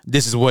about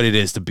this is what it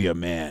is to be a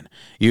man.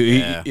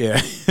 Yeah.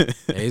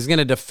 He's going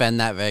to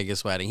defend that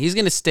Vegas wedding. He's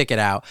going to stick it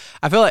out.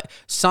 I feel like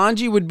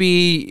Sanji would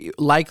be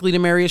likely to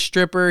marry a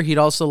stripper. He'd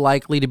also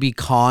likely to be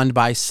conned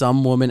by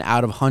some woman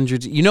out of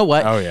hundreds. You know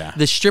what? Oh, yeah.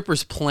 The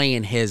stripper's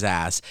playing his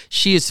ass.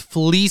 She is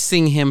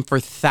fleecing him for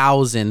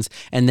thousands,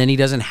 and then he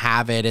doesn't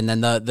have it. And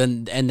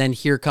then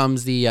here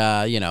comes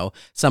the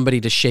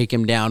somebody to shake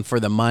him down for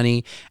the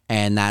money,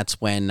 and that's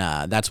when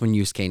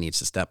Yusuke needs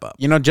to step up.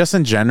 Just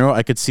in general,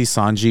 I could see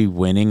Sanji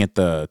winning at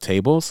the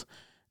tables.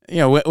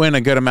 Win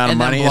a good amount of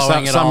money.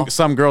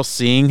 Some girl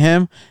seeing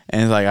him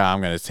and is like, oh, I'm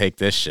gonna take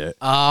this shit.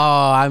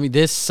 Oh, I mean,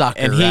 this sucker.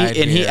 And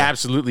he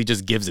absolutely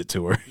just gives it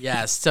to her.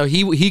 Yes, so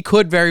he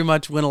could very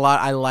much win a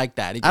lot. I like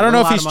that. I don't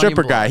know if he's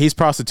stripper guy. He's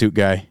prostitute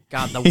guy.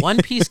 God, the One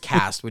Piece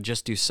cast would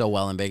just do so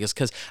well in Vegas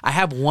because I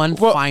have final.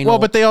 Well,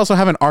 but they also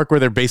have an arc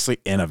where they're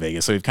basically in a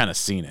Vegas, so we've kind of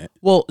seen it.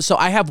 Well, so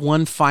I have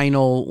one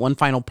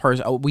final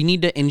person. Oh, we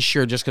need to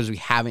ensure just because we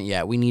haven't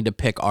yet. We need to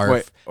pick our.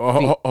 Wait,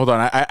 hold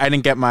on. I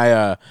didn't get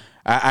my.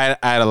 I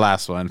had a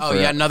last one. Oh,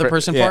 yeah, another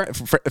person for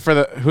it? For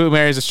the who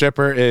marries a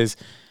stripper is,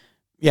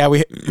 yeah,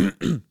 we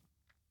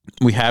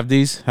we have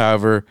these.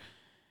 However,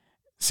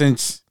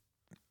 since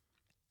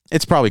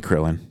it's probably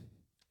Krillin.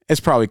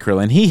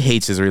 He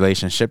hates his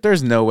relationship.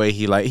 There's no way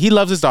he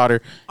loves his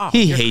daughter. Oh,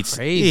 he hates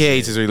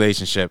his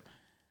relationship.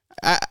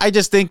 I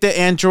just think that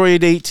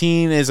Android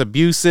 18 is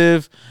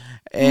abusive.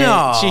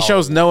 And she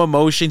shows no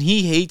emotion.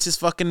 He hates his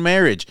fucking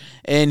marriage.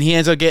 And he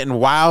ends up getting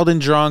wild and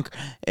drunk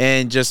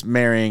and just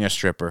marrying a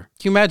stripper.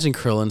 Can you imagine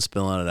Krillin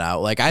spilling it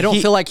out? Like, I don't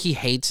feel like he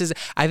hates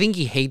I think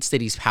he hates that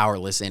he's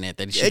powerless in it,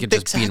 that she could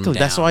just beat him down.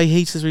 That's why he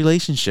hates his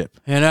relationship.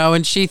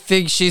 And she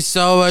thinks she's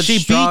so much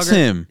stronger. Beats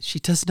him. She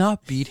does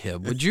not beat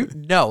him. Would you?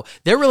 No.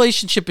 Their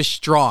relationship is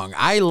strong.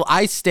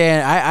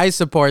 I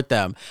support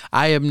them.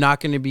 I am not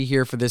going to be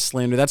here for this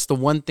slander. That's the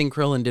one thing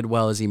Krillin did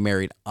well is he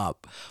married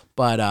up.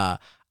 But,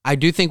 I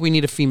do think we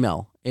need a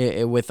female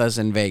with us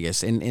in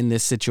Vegas in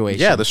this situation.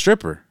 Yeah, the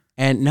stripper.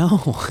 And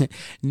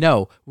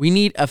no, we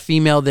need a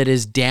female that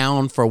is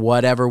down for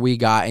whatever we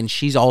got, and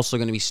she's also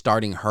going to be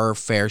starting her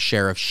fair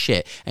share of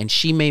shit, and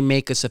she may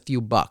make us a few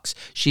bucks.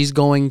 She's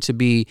going to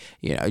be,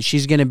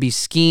 she's going to be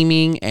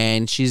scheming,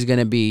 and she's going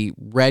to be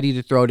ready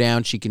to throw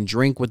down. She can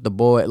drink with the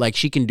boy, like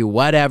she can do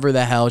whatever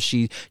the hell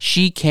she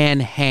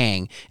can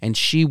hang, and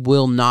she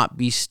will not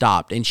be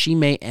stopped, and she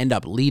may end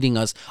up leading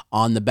us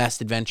on the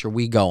best adventure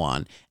we go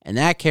on, and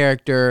that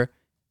character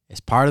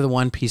is part of the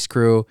One Piece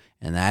crew,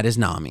 and that is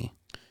Nami.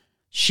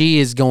 She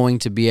is going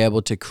to be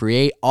able to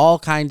create all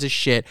kinds of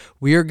shit.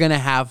 We're going to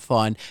have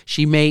fun.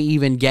 She may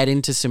even get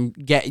into some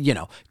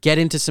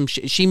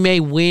shit. She may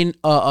win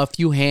a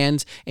few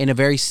hands in a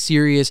very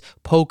serious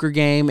poker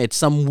game. It's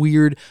some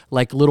weird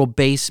like little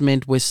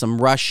basement with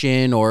some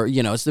Russian or,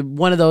 it's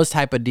one of those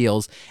type of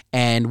deals,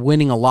 and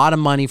winning a lot of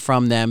money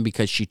from them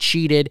because she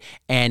cheated,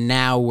 and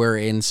now we're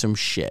in some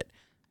shit.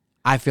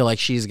 I feel like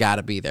she's got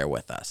to be there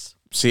with us.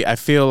 See, I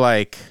feel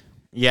like...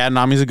 Yeah,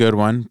 Nami's a good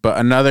one, but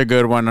another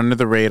good one under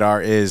the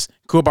radar is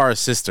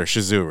Kuwabara's sister,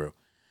 Shizuru.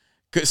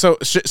 So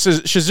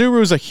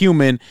Shizuru's a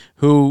human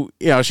who,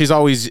 she's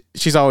always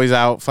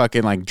out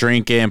fucking like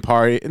drinking,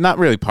 party, not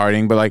really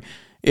partying, but like,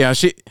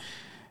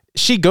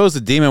 she goes to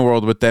demon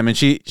world with them and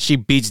she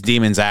beats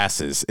demons'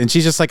 asses, and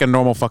she's just like a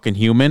normal fucking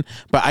human.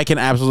 But I can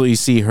absolutely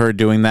see her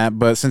doing that.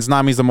 But since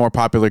Nami's the more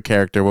popular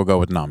character, we'll go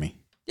with Nami.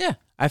 Yeah,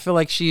 I feel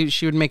like she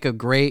would make a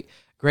great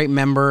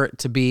member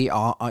to be,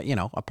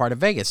 a part of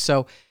Vegas.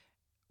 So.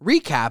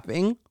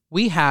 Recapping,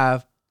 we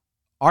have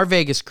our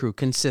Vegas crew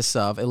consists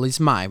of, at least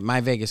my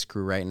Vegas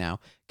crew right now,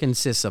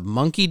 consists of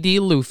Monkey D.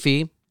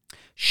 Luffy,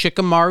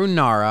 Shikamaru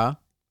Nara,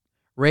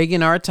 Reigen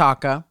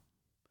Arataka,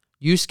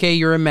 Yusuke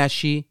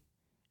Urameshi,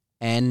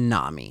 and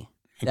Nami.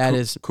 That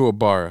is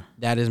Kuwabara.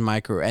 That is my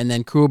crew, and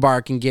then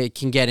Kuwabara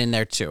can get in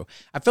there too.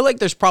 I feel like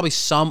there's probably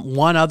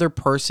one other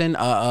person,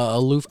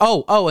 aloof.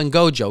 Oh, and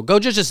Gojo.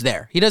 Gojo's just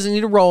there. He doesn't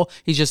need a role.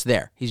 He's just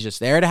there. He's just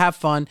there to have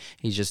fun.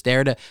 He's just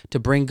there to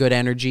bring good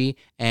energy,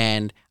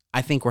 and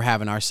I think we're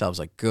having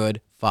ourselves a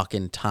good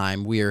fucking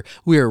time. We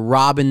are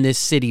robbing this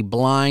city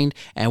blind,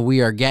 and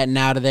we are getting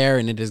out of there,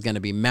 and it is going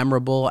to be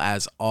memorable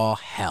as all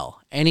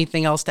hell.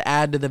 Anything else to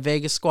add to the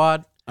Vegas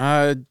squad?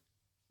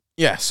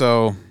 Yeah.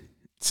 So.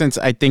 Since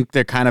I think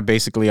they're kind of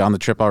basically on the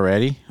trip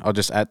already, I'll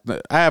just add.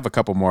 I have a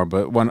couple more,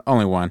 but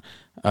only one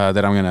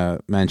that I'm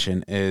gonna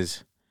mention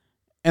is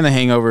in The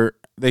Hangover.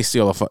 They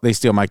steal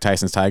Mike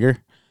Tyson's tiger.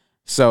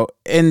 So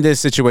in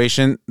this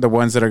situation, the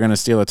ones that are gonna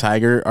steal a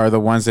tiger are the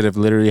ones that have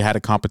literally had a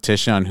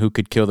competition on who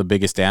could kill the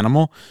biggest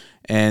animal,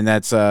 and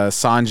that's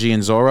Sanji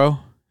and Zoro.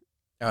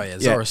 Oh yeah,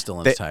 Zoro's still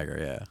in the tiger.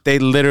 Yeah, they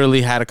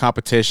literally had a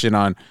competition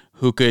on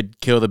who could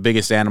kill the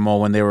biggest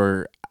animal when they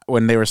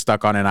were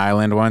stuck on an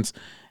island once.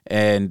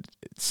 And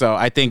so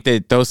I think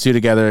that those two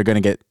together are going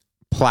to get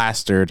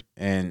plastered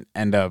and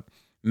end up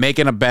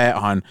making a bet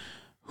on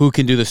who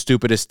can do the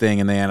stupidest thing,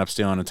 and they end up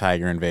stealing a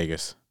tiger in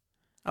Vegas.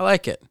 I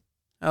like it.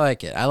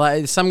 I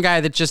like some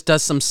guy that just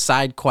does some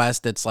side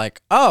quest that's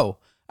like, oh,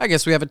 I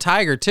guess we have a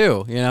tiger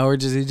too,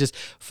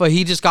 or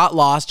he just got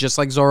lost, just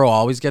like Zoro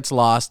always gets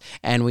lost,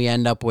 and we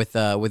end up with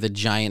a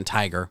giant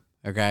tiger.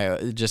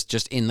 Okay,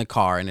 just in the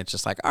car, and it's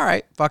just like, all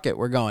right, fuck it,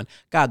 we're going.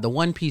 God, the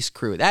One Piece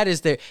crew,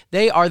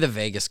 they are the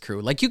Vegas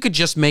crew. Like, you could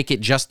just make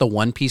it just the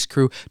One Piece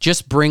crew,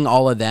 just bring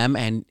all of them,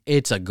 and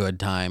it's a good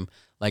time.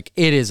 Like,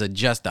 it is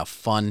just a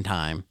fun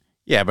time.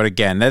 Yeah, but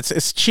again,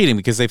 it's cheating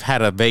because they've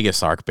had a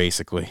Vegas arc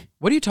basically.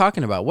 What are you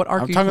talking about? What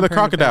arc? I'm talking the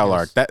Crocodile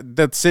arc.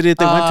 That city that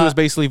they went to was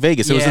basically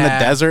Vegas. It was in the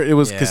desert. It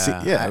was it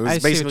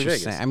was basically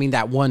Vegas. I mean,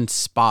 that one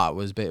spot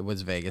was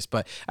Vegas,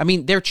 but I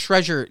mean, their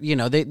treasure.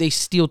 They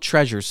steal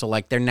treasure, so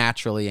like they're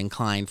naturally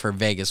inclined for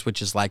Vegas,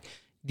 which is like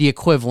the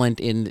equivalent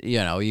in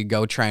you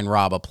go try and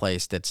rob a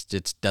place that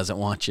just doesn't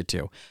want you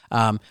to.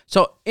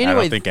 So anyway,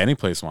 I don't think any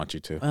place wants you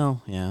to.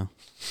 Well, yeah.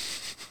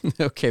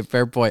 Okay,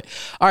 fair point.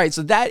 All right,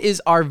 so that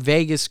is our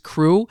Vegas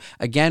crew.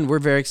 Again, we're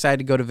very excited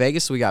to go to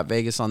Vegas. We got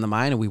Vegas on the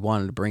mind, and we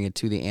wanted to bring it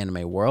to the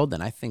anime world,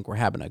 and I think we're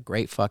having a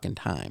great fucking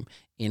time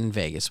in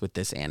Vegas with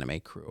this anime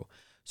crew.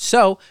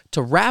 So,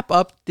 to wrap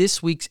up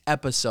this week's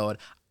episode,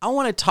 I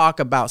want to talk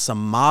about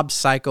some Mob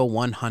Psycho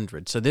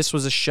 100. So this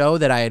was a show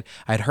that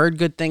I'd heard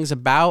good things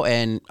about,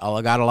 and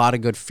I got a lot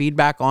of good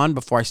feedback on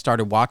before I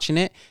started watching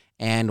it,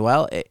 and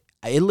well, it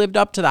lived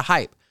up to the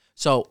hype.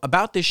 So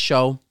about this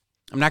show,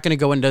 I'm not going to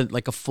go into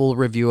like a full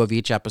review of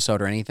each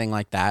episode or anything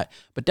like that,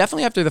 but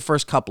definitely after the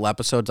first couple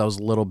episodes, I was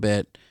a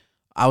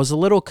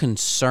little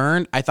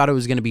concerned. I thought it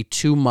was going to be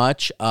too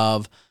much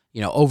of,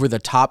 over the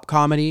top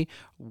comedy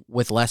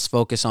with less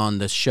focus on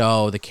the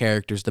show, the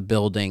characters, the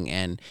building,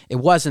 and it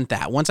wasn't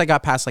that. Once I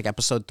got past like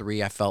episode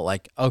 3, I felt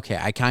like, okay,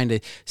 I kind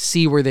of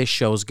see where this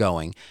show's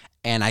going,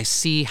 and I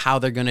see how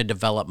they're going to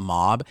develop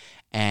Mob,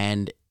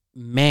 and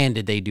man,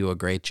 did they do a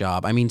great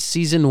job. I mean,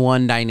 season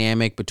 1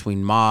 dynamic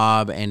between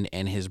Mob and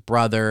his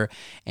brother,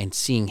 and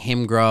seeing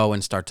him grow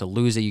and start to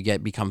lose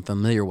it, become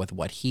familiar with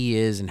what he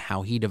is and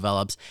how he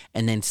develops.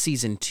 And then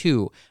season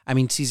 2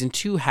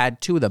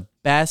 had 2 of the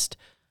best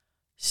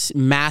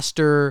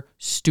master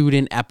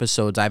student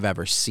episodes I've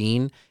ever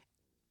seen.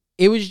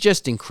 It was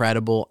just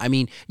incredible. I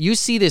mean, you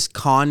see this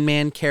con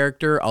man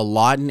character a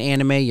lot in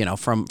anime,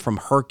 from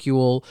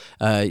Hercule,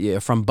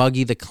 from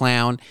Buggy the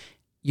Clown.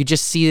 You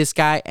just see this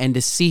guy, and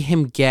to see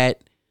him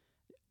get,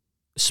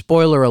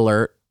 spoiler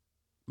alert,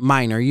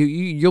 minor.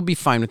 You'll be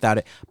fine without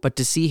it. But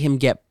to see him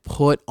get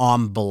put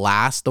on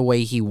blast the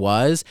way he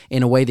was,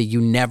 in a way that you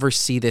never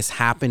see this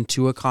happen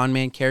to a con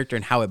man character,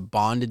 and how it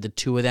bonded the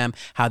two of them,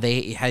 how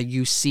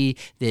you see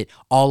that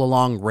all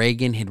along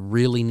Reagan had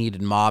really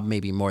needed Mob,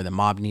 maybe more than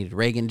Mob needed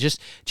Reagan. Just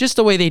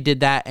the way they did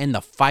that, and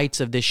the fights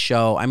of this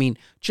show. I mean,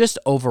 just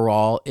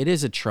overall, it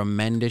is a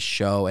tremendous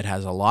show. It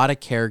has a lot of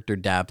character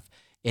depth.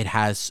 It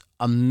has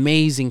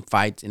amazing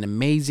fights, an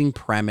amazing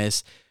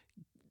premise.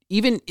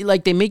 Even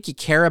like they make you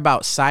care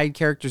about side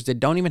characters that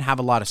don't even have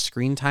a lot of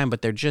screen time,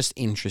 but they're just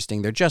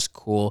interesting. They're just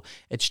cool.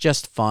 It's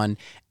just fun.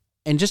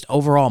 And just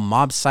overall,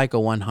 Mob Psycho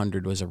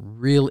 100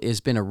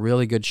 has been a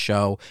really good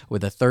show,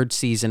 with a third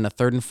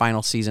and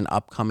final season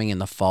upcoming in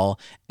the fall.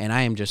 And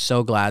I am just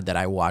so glad that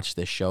I watched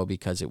this show,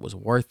 because it was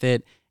worth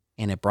it,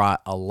 and it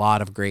brought a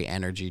lot of great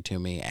energy to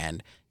me.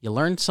 And you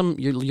learn some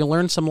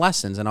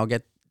lessons, and I'll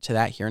get to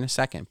that here in a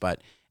second.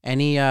 But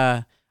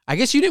I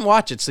guess you didn't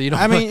watch it, so you don't.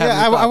 I mean,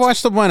 yeah, I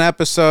watched the one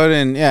episode,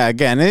 and yeah,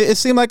 again, it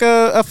seemed like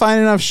a fine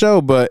enough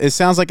show, but it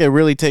sounds like it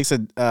really takes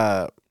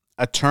a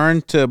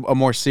turn to a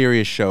more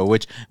serious show,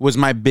 which was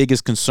my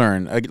biggest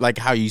concern. Like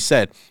how you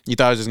said, you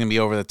thought it was just gonna be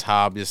over the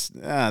top, just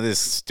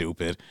this is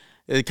stupid.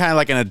 It's kind of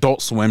like an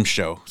Adult Swim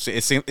show. So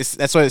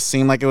that's what it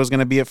seemed like it was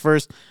gonna be at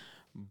first.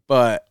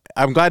 But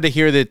I'm glad to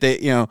hear that they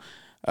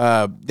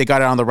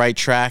got it on the right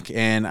track,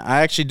 and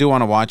I actually do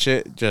want to watch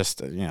it.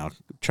 Just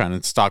trying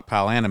to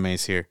stockpile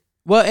animes here.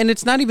 Well, and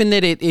it's not even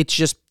that it's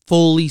just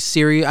fully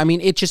serious. I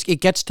mean, it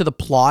gets to the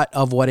plot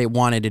of what it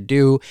wanted to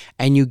do,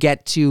 and you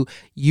get to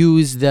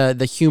use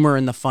the humor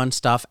and the fun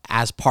stuff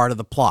as part of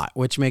the plot,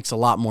 which makes a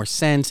lot more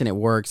sense, and it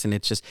works, and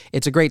it's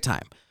a great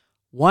time.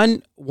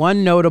 One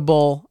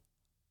notable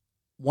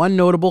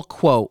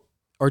quote,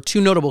 or two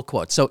notable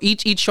quotes. So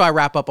each show I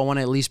wrap up, I want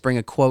to at least bring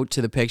a quote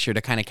to the picture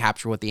to kind of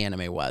capture what the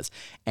anime was.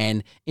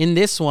 And in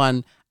this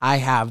one, I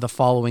have the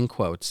following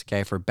quotes,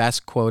 okay, for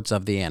best quotes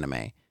of the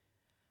anime.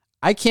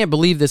 I can't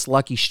believe this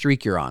lucky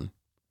streak you're on.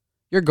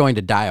 You're going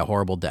to die a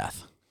horrible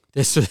death.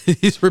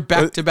 These were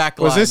back-to-back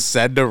lines. Was this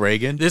said to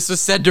Reagan? This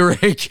was said to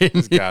Reagan.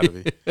 It's gotta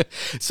be.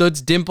 So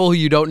it's Dimple, who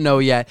you don't know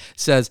yet,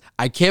 says,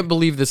 I can't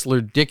believe this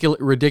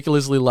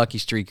ridiculously lucky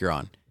streak you're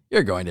on.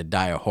 You're going to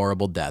die a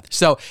horrible death.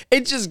 So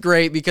it's just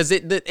great, because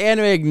the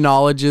anime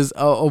acknowledges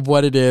of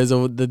what it is,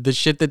 of the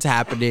shit that's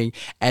happening,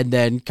 and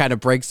then kind of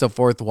breaks the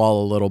fourth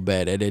wall a little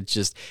bit. And it's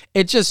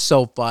just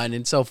so fun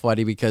and so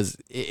funny, because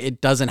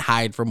it doesn't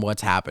hide from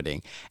what's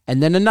happening.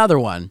 And then another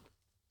one.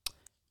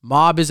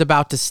 Mob is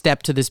about to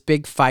step to this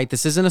big fight.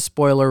 This isn't a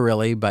spoiler,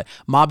 really, but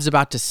Mob's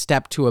about to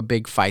step to a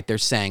big fight. They're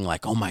saying,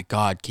 like, oh my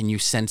God, can you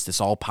sense this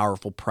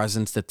all-powerful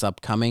presence that's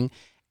upcoming?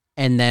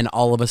 And then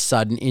all of a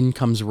sudden, in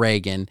comes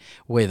Reagan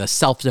with a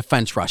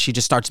self-defense rush. He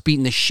just starts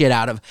beating the shit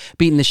out of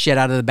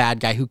the bad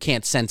guy, who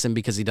can't sense him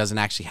because he doesn't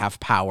actually have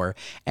power.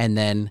 And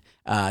then,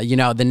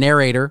 the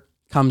narrator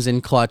comes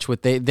in clutch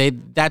with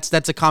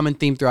that's a common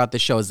theme throughout the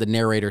show, is the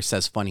narrator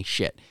says funny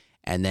shit.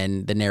 And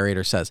then the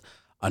narrator says,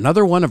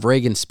 another one of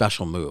Reagan's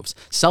special moves,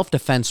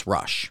 self-defense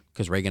rush,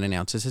 because Reagan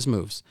announces his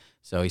moves.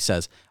 So he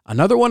says,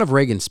 another one of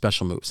Reagan's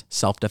special moves,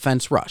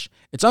 self-defense rush.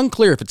 It's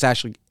unclear if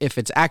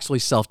it's actually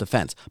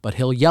self-defense, but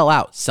he'll yell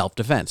out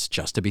self-defense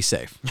just to be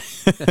safe.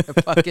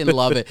 I fucking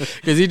love it,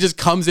 because he just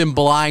comes in,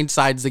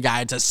 blindsides the guy,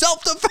 and says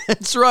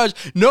self-defense rush.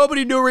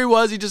 Nobody knew where he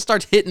was. He just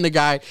starts hitting the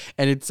guy,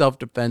 and it's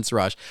self-defense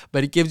rush.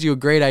 But it gives you a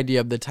great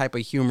idea of the type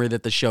of humor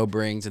that the show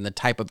brings, and the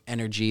type of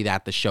energy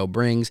that the show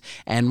brings.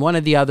 And one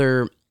of the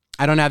other,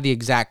 I don't have the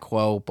exact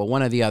quote, but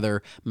one of the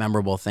other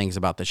memorable things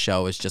about the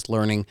show is just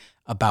learning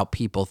about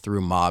people through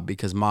Mob,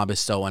 because Mob is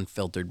so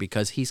unfiltered,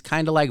 because he's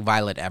kind of like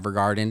Violet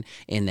Evergarden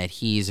in that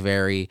he's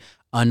very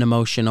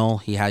unemotional.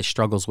 He has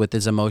struggles with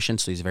his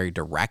emotions, so he's very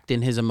direct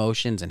in his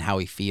emotions and how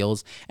he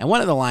feels. And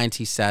one of the lines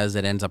he says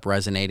that ends up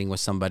resonating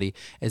with somebody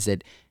is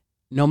that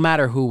no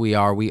matter who we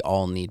are, we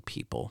all need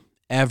people.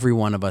 Every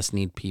one of us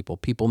need people.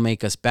 People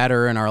make us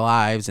better in our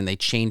lives, and they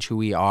change who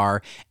we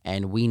are,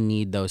 and we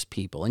need those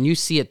people. And you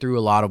see it through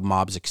a lot of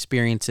Mob's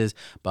experiences,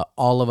 but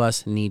all of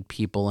us need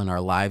people in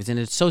our lives. And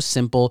it's so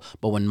simple,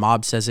 but when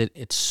Mob says it,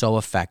 it's so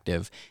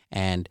effective.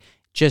 And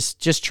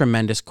just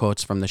tremendous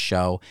quotes from the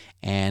show.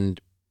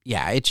 And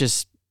yeah, it's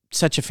just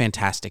such a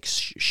fantastic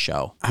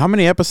show. How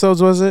many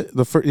episodes was it?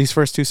 These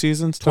first two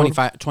seasons?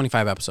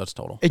 25 episodes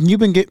total. And you've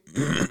been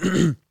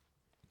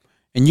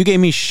And you gave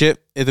me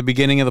shit at the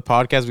beginning of the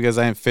podcast because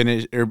I hadn't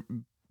finished, or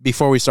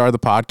before we started the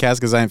podcast,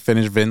 because I hadn't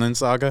finished Vinland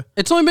Saga.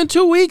 It's only been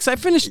 2 weeks. I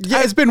finished.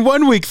 Yeah, it's been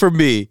 1 week for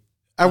me.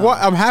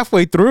 I'm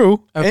halfway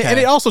through. Okay. And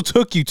it also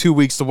took you 2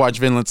 weeks to watch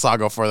Vinland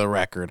Saga, for the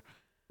record.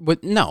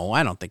 But no,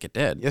 I don't think it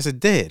did. Yes, it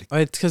did.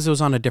 It's because it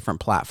was on a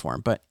different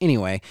platform. But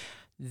anyway,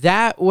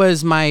 that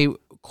was my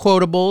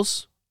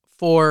quotables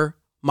for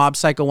Mob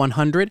Psycho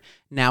 100.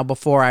 Now,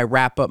 before I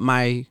wrap up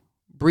my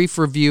brief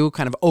review,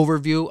 kind of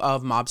overview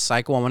of Mob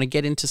Psycho, I want to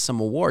get into some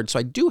awards. So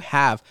I do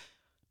have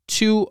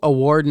 2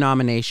 award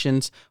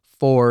nominations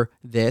for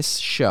this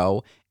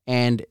show,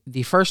 and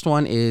the first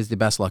one is the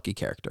best lucky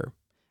character.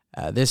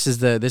 This is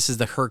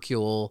the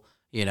Hercule,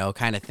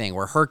 kind of thing,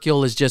 where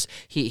Hercule is just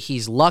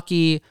he's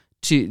lucky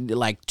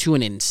to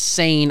an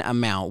insane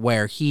amount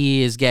where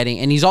he is getting,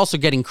 and he's also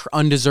getting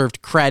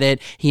undeserved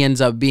credit. He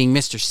ends up being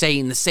Mr.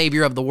 Satan, the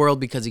savior of the world,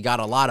 because he got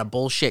a lot of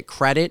bullshit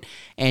credit.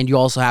 And you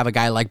also have a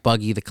guy like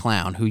Buggy the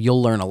Clown, who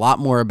you'll learn a lot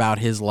more about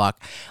his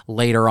luck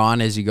later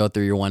on as you go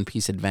through your One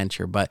Piece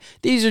adventure. But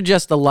these are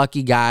just the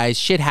lucky guys.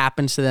 Shit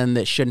happens to them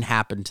that shouldn't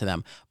happen to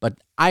them. But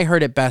I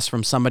heard it best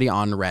from somebody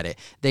on Reddit.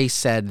 They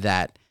said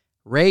that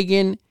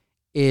Reagan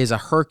is a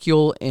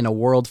Hercule in a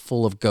world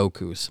full of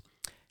Gokus.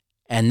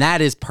 And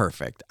that is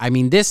perfect. I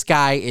mean, this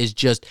guy is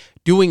just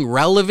doing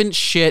relevant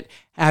shit,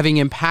 having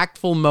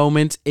impactful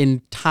moments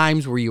in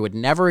times where you would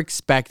never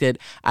expect it.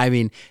 I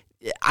mean,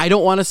 I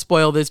don't want to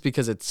spoil this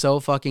because it's so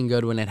fucking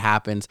good when it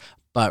happens,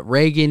 but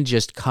Reagan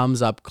just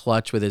comes up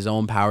clutch with his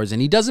own powers,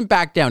 and he doesn't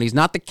back down. He's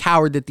not the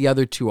coward that the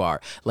other two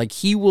are. Like,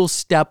 he will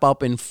step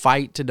up and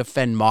fight to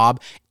defend Mob,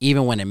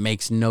 even when it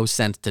makes no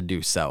sense to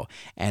do so.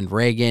 And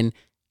Reagan,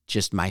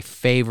 just my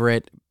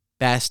favorite,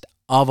 best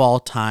of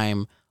all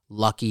time,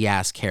 lucky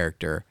ass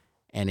character,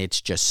 and it's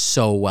just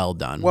so well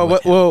done. Well,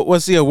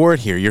 what's the award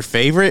here? Your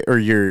favorite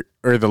or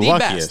the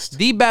luckiest?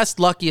 The best,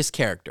 luckiest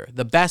character.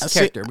 The best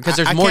character, because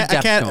there's more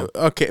depth to him.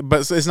 Okay,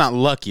 but it's not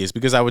luckiest,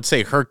 because I would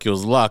say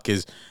Hercule's luck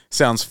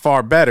sounds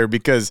far better,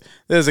 because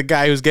there's a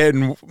guy who's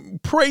getting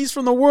praise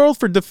from the world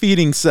for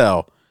defeating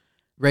Cell.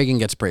 Reagan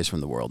gets praise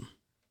from the world.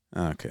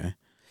 Okay.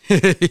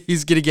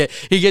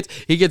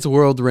 He gets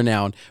world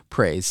renowned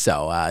praise.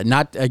 So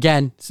not,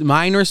 again,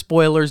 minor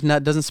spoilers,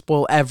 doesn't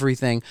spoil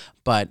everything,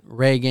 but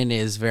Reagan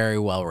is very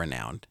well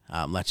renowned.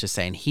 Let's just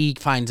say, and he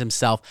finds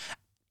himself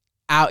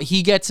out.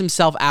 He gets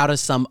himself out of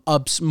some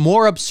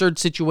more absurd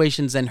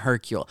situations than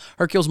Hercule.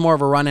 Hercule's more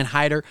of a run and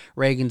hider.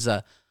 Reagan's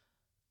a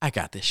I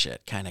got this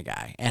shit kind of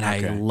guy, and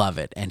okay. I love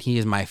it. And he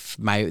is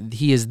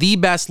he is the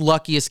best,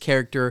 luckiest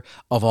character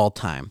of all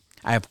time.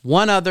 I have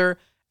one other.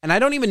 And I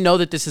don't even know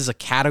that this is a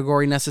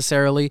category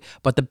necessarily,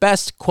 but the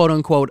best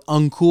quote-unquote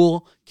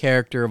uncool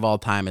character of all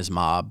time is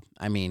Mob.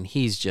 I mean,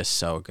 he's just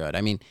so good.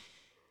 I mean,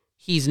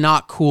 he's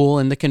not cool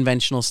in the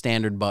conventional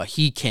standard, but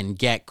he can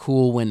get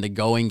cool when the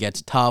going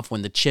gets tough,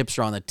 when the chips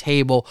are on the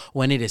table,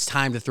 when it is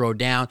time to throw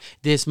down.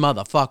 This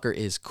motherfucker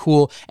is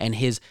cool, and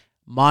his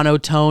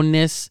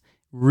monotoneness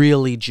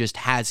really just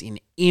has an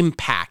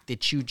impact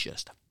that you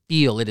just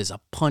feel. It is a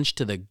punch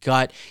to the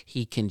gut.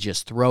 He can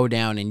just throw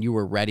down, and you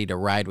were ready to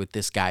ride with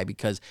this guy,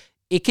 because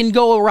it can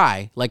go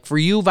awry. Like for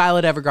you,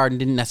 Violet Evergarden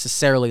didn't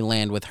necessarily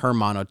land with her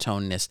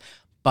monotoneness,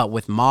 but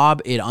with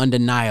Mob, it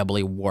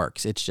undeniably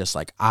works. It's just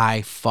like,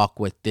 I fuck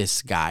with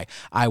this guy.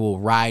 I will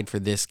ride for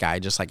this guy,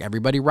 just like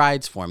everybody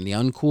rides for him. The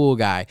uncool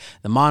guy,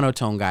 the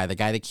monotone guy, the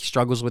guy that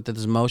struggles with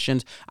his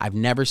emotions. I've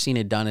never seen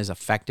it done as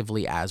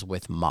effectively as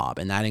with Mob,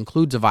 and that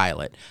includes a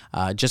Violet.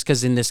 Just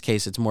because in this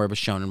case, it's more of a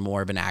shonen,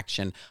 more of an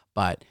action,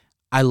 but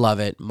I love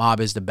it. Mob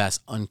is the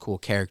best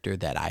uncool character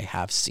that I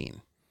have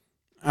seen.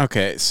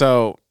 Okay,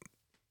 so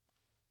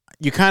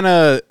you kind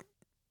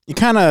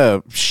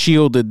of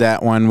shielded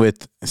that one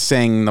with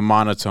saying the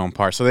monotone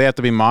part. So they have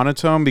to be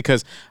monotone,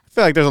 because I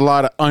feel like there's a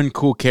lot of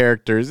uncool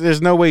characters. There's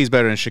no way he's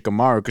better than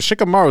Shikamaru, because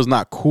Shikamaru's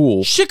not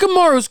cool.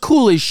 Shikamaru's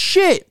cool as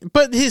shit.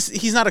 But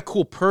he's not a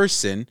cool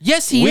person.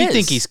 Yes, he is. We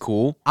think he's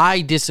cool.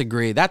 I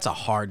disagree. That's a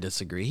hard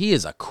disagree. He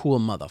is a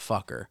cool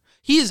motherfucker.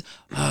 He's,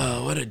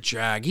 what a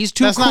drag. He's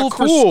too cool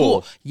for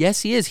school.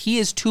 Yes, he is. He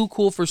is too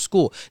cool for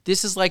school.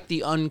 This is like the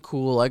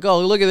uncool, like,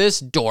 oh, look at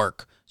this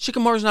dork.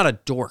 Shikamaru's not a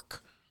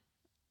dork.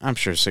 I'm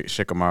sure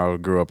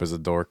Shikamaru grew up as a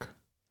dork.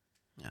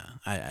 Yeah,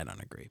 I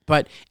don't agree.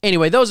 But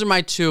anyway, those are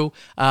my two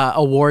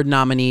award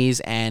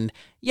nominees. And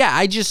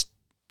yeah,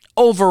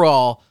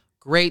 overall,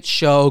 great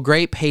show,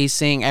 great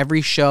pacing.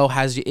 Every show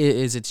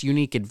is its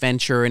unique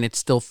adventure, and it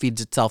still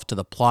feeds itself to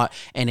the plot.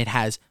 And it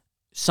has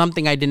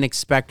something I didn't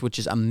expect, which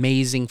is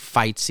amazing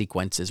fight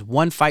sequences.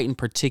 One fight in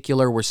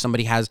particular where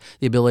somebody has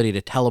the ability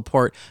to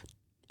teleport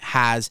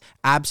has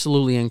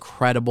absolutely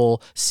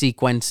incredible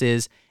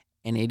sequences,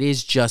 and it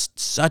is just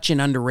such an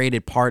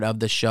underrated part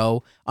of the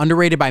show.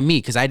 Underrated by me,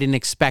 because I didn't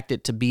expect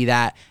it to be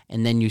that,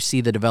 and then you see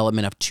the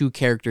development of two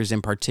characters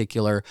in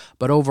particular,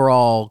 but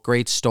overall,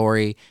 great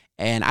story.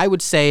 And I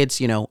would say it's,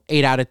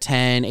 8 out of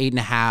 10,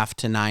 8.5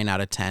 to 9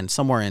 out of 10,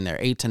 somewhere in there,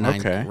 8 to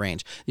 9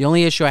 range. The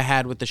only issue I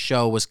had with the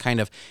show was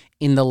kind of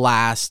in the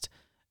last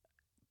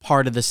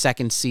part of the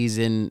second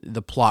season,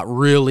 the plot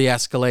really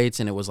escalates,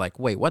 and it was like,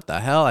 wait, what the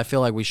hell? I feel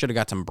like we should have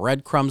got some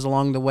breadcrumbs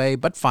along the way,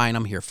 but fine,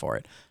 I'm here for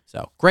it.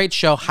 So great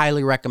show,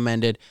 highly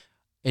recommended,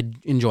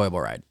 enjoyable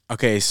ride.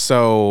 Okay,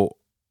 so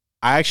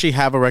I actually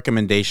have a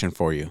recommendation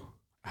for you.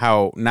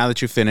 How now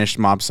that you finished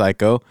Mob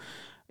Psycho,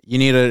 you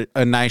need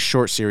a nice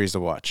short series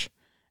to watch.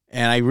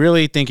 And I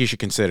really think you should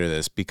consider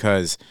this,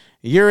 because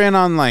you're in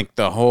on like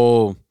the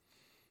whole,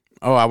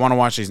 I want to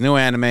watch these new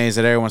animes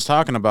that everyone's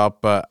talking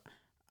about, but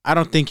I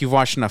don't think you've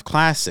watched enough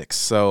classics.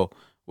 So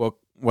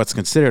what's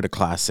considered a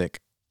classic,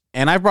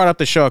 and I brought up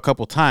the show a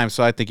couple times,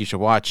 so I think you should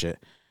watch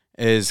it,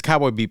 is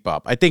Cowboy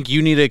Bebop. I think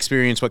you need to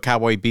experience what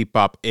Cowboy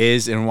Bebop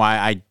is and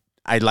why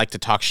I like to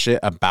talk shit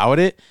about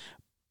it.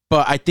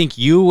 but I think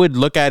you would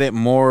look at it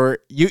more.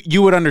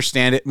 You would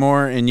understand it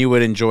more, and you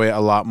would enjoy it a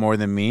lot more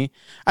than me.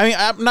 I mean,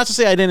 I'm not to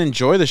say I didn't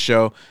enjoy the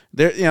show.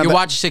 There, you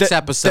watched 6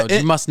 episodes.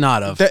 You must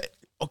not have.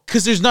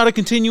 Because there's not a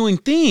continuing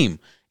theme.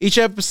 Each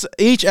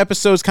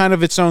episode is kind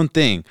of its own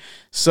thing.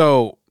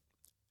 So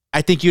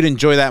I think you'd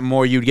enjoy that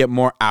more. You'd get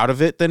more out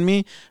of it than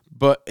me.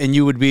 And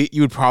you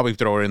would probably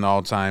throw it in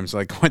all times.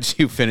 Like once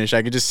you finish,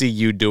 I could just see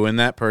you doing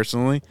that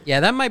personally.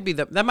 Yeah, that might be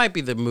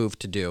the move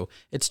to do.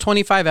 It's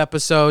 25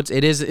 episodes.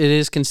 It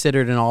is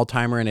considered an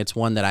all-timer, and it's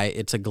one that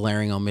it's a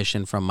glaring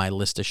omission from my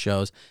list of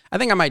shows. I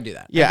think I might do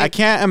that. Yeah, I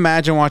can't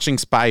imagine watching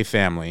Spy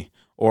Family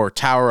or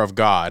Tower of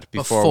God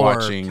before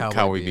watching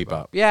Cowboy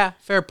Bebop. Yeah,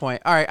 fair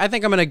point. All right, I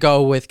think I'm going to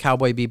go with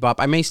Cowboy Bebop.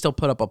 I may still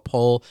put up a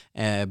poll,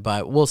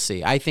 but we'll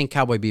see. I think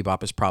Cowboy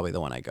Bebop is probably the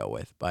one I go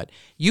with. But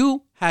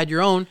you had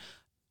your own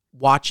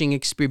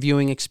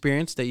viewing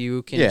experience that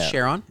you can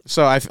share on.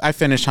 So I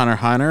finished Hunter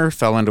x Hunter,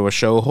 fell into a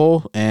show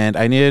hole, and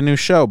I need a new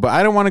show. But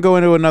I don't want to go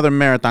into another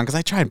marathon because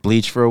I tried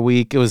Bleach for a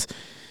week. It was,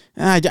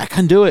 I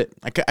couldn't do it.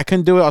 I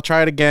couldn't do it. I'll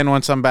try it again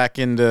once I'm back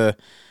into...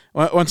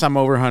 Once I'm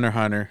over Hunter x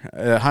Hunter.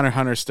 Hunter x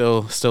Hunter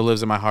still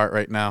lives in my heart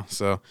right now,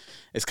 so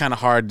it's kind of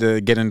hard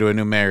to get into a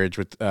new marriage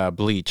with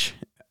Bleach.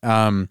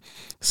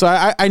 So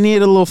I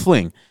needed a little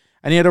fling.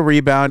 I needed a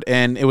rebound,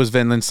 and it was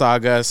Vinland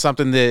Saga,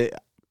 something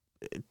that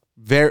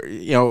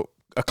very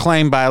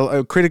acclaimed by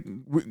a critic,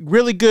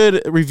 really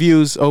good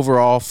reviews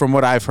overall from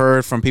what I've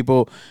heard from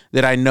people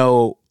that I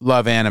know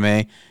love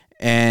anime,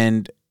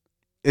 and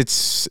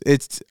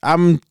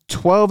I'm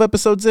 12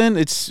 episodes in.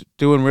 It's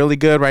doing really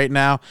good right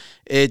now.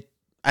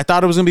 I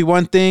thought it was going to be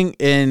one thing,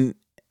 and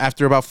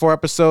after about 4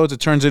 episodes, it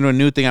turns into a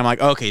new thing. I'm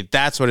like, okay,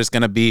 that's what it's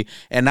going to be.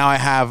 And now I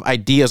have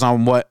ideas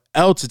on what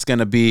else it's going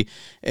to be.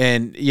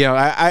 And,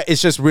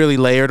 it's just really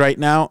layered right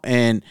now.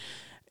 And,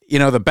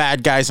 the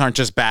bad guys aren't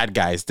just bad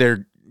guys.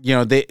 They're,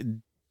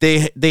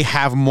 they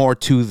have more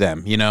to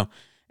them,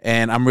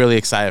 and I'm really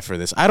excited for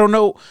this. I don't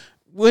know.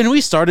 When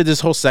we started this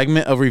whole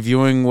segment of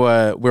reviewing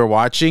what we're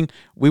watching,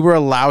 we were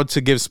allowed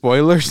to give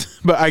spoilers,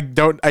 but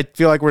I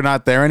feel like we're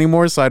not there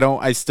anymore. So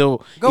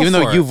even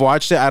though you've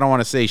watched it, I don't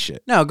want to say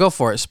shit. No, go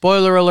for it.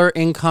 Spoiler alert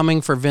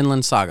incoming for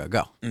Vinland Saga.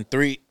 Go. In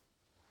 3,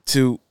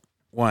 2,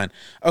 1.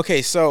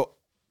 Okay. So,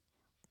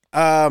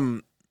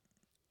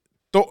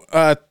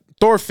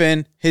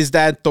 Thorfinn, his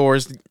dad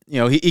Thor's,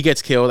 he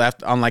gets killed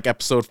on like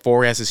episode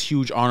 4. He has this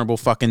huge honorable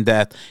fucking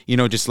death,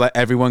 just let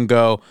everyone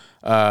go.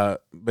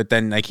 But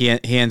then like he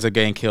ends up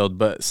getting killed,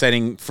 but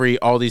setting free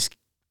all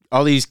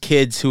these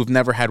kids who've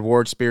never had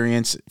war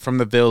experience from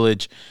the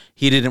village.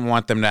 He didn't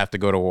want them to have to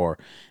go to war.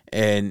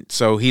 And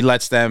so he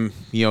lets them,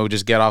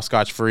 just get off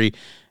scotch-free.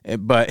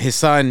 But his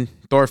son,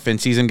 Thorfinn,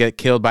 sees him get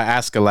killed by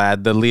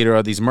Askeladd, the leader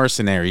of these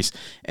mercenaries.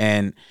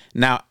 And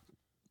now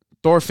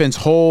Thorfinn's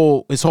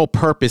whole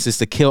purpose is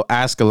to kill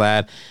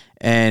Askeladd.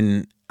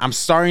 And I'm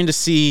starting to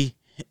see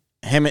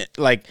him,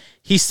 like,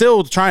 he's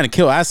still trying to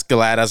kill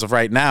Askeladd as of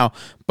right now,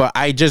 but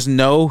I just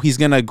know he's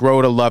going to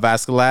grow to love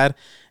Askeladd.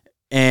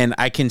 And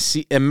I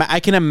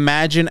can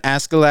imagine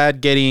Askeladd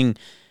getting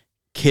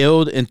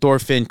killed and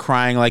Thorfinn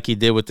crying like he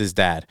did with his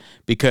dad,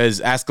 because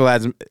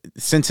Askeladd,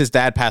 since his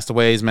dad passed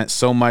away, has meant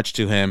so much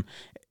to him.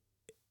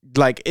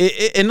 Like,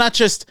 and not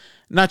just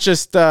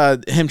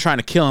him trying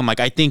to kill him. Like,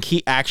 I think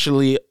he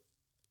actually,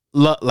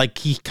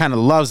 he kind of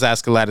loves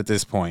Askeladd at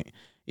this point,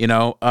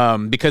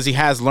 because he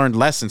has learned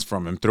lessons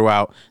from him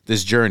throughout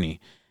this journey.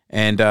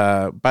 And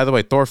by the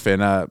way,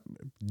 Thorfinn,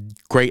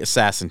 great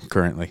assassin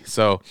currently.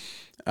 So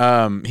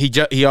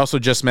he also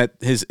just met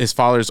his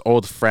father's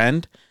old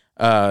friend.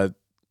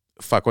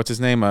 What's his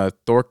name?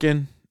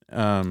 Thorkin.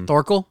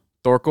 Thorkel.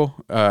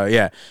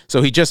 Yeah.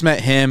 So he just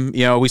met him.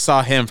 We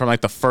saw him from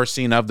like the first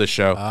scene of the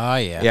show. Oh,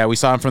 yeah. Yeah, we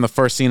saw him from the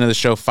first scene of the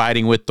show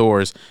fighting with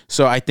Thors.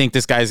 So I think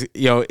this guy's,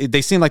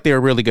 they seem like they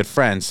were really good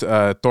friends,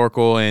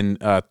 Thorkel and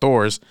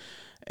Thors.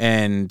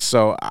 And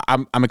so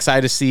I'm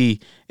excited to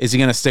see, is he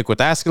going to stick with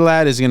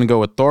Askeladd? Is he going to go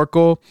with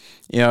Thorkel?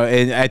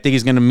 And I think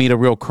he's going to meet a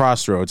real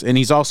crossroads. And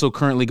he's also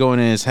currently going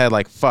in his head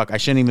like, fuck, I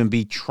shouldn't even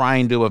be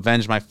trying to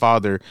avenge my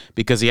father,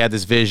 because he had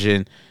this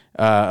vision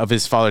of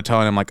his father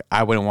telling him, like,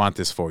 I wouldn't want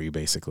this for you,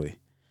 basically.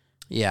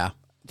 Yeah.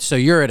 So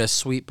you're at a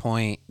sweet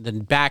point. The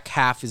back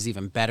half is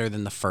even better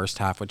than the first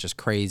half, which is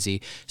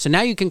crazy. So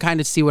now you can kind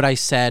of see what I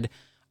said.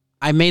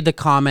 I made the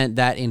comment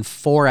that in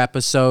 4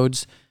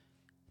 episodes,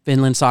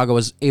 Vinland Saga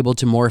was able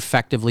to more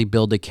effectively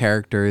build a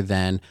character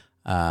than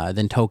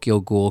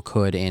Tokyo Ghoul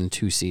could in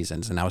 2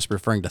 seasons, and I was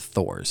referring to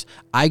Thor's.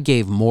 I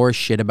gave more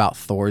shit about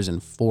Thor's in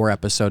 4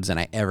 episodes than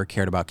I ever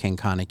cared about King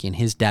Kaneki and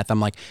his death.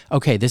 I'm like,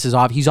 okay, this is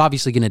he's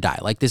obviously going to die.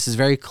 Like, this is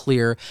very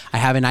clear. I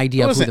have an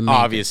idea of who the main...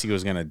 obvious he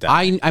was going to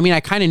die. I mean,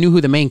 I kind of knew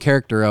who the main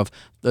character of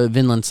the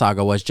Vinland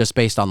Saga was just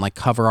based on like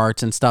cover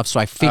arts and stuff, so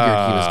I figured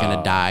he was going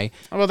to die.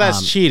 Well,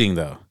 that's cheating,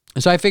 though.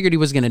 So I figured he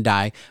was going to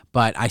die,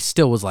 but I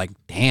still was like,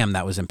 damn,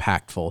 that was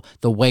impactful.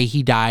 The way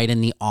he died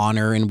and the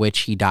honor in which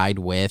he died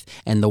with,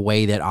 and the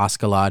way that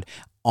Askeladd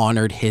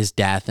honored his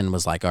death and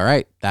was like, all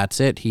right, that's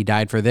it. He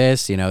died for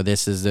this.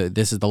 This is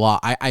the law.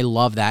 I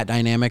love that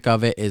dynamic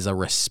of it, is a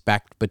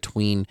respect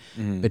between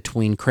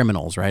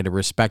criminals, right? A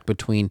respect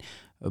between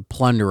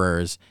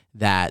plunderers,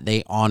 that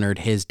they honored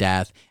his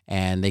death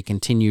and they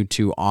continue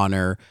to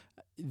honor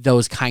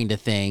those kind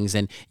of things.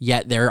 And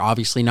yet they're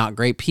obviously not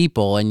great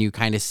people. And you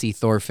kind of see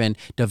Thorfinn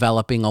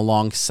developing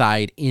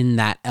alongside in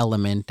that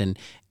element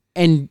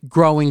and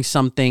growing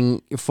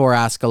something for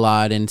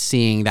Askeladd and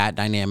seeing that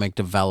dynamic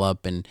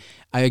develop. And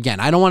I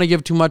don't want to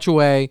give too much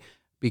away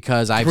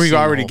because We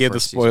already gave the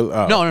spoiler.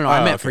 Oh. No.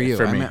 I meant okay, for you.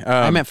 For me.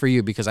 I meant for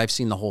you because I've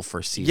seen the whole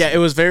first season. Yeah, it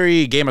was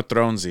very Game of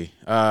Thronesy.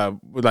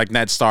 Like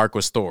Ned Stark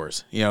was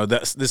Thor's.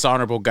 This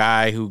honorable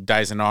guy who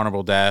dies an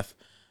honorable death.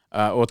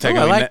 Well,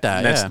 technically, I like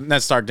that.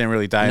 Ned Stark didn't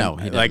really die. No,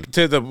 he didn't. Like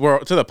to the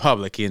world, to the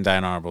public, he didn't die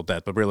an honorable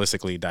death, but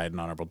realistically, he died an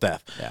honorable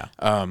death.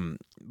 Yeah.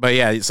 But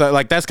yeah, so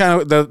like that's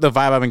kind of the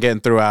vibe I've been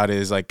getting throughout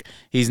is like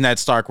he's Ned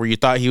Stark, where you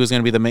thought he was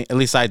going to be the main. At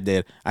least I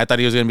did. I thought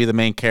he was going to be the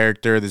main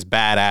character, this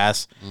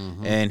badass,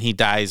 and he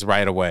dies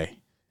right away.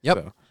 Yep.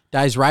 So.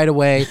 Dies right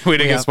away. We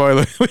didn't give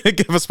spoiler. We didn't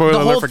give a spoiler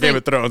alert for Game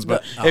of Thrones,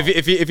 but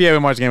if you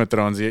haven't watched Game of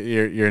Thrones,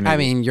 you're an idiot. I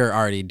mean, you're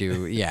already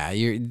due. Yeah,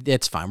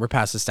 it's fine. We're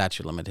past the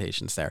statute of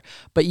limitations there.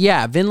 But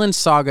yeah, Vinland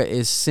Saga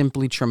is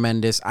simply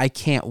tremendous. I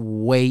can't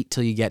wait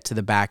till you get to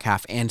the back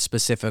half, and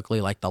specifically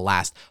like the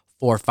last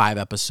 4 or 5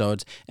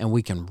 episodes, and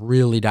we can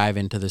really dive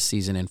into the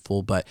season in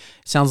full. But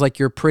it sounds like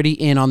you're pretty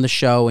in on the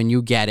show and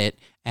you get it.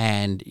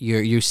 And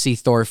you see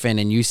Thorfinn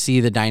and you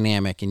see the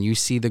dynamic and you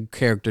see the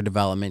character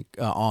development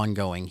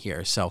ongoing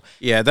here. So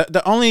yeah,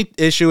 the only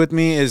issue with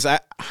me is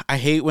I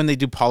hate when they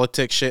do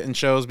politics shit in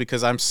shows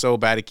because I'm so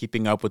bad at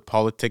keeping up with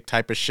politic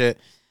type of shit.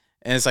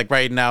 And it's like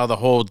right now the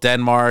whole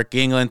Denmark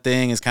England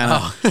thing is kind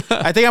of.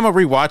 I think I'm gonna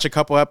rewatch a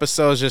couple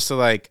episodes just to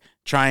like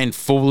try and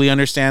fully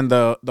understand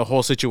the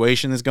whole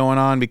situation that's going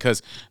on,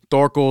 because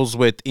Thorkel's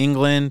with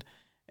England.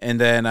 And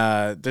then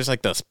there's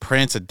like this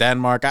Prince of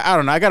Denmark. I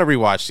don't know. I got to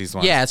rewatch these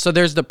ones. Yeah, so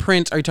there's the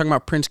Prince. Are you talking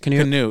about Prince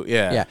Canute? Canute,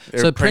 yeah. Yeah. Or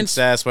So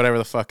Princess, whatever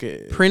the fuck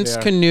it is. Prince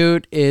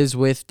Canute he's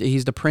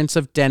the Prince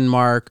of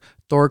Denmark.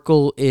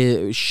 Thorkel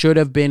should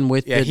have been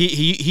with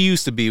he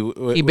used to be.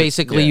 He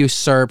basically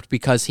usurped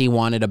because he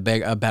wanted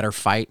a better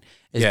fight.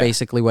 Is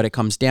basically what it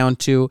comes down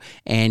to.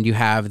 And you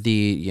have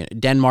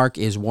Denmark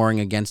is warring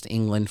against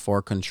England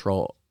for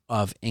control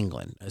of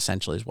England,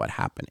 essentially, is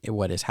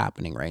what is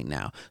happening right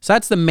now. So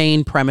that's the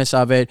main premise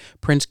of it.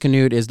 Prince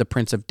Canute is the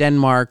Prince of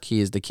Denmark.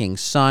 He is the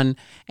king's son,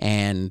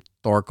 and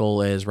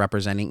Thorkel is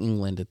representing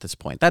England at this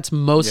point. That's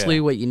mostly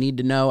what you need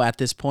to know at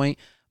this point,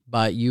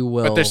 but you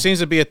will... But there seems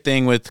to be a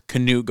thing with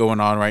Canute going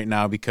on right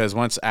now, because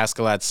once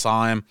Askeladd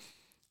saw him,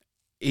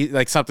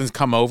 like something's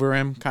come over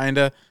him, kind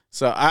of.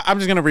 So I'm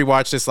just going to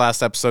rewatch this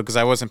last episode because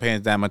I wasn't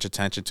paying that much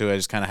attention to it. I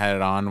just kind of had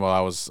it on while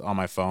I was on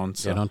my phone.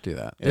 So. Yeah, don't do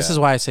that. This is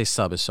why I say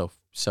sub is so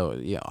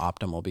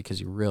optimal, because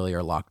you really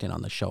are locked in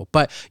on the show.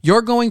 But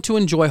you're going to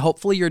enjoy.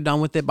 Hopefully you're done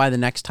with it by the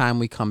next time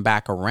we come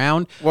back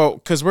around. Well,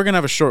 because we're gonna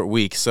have a short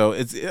week, so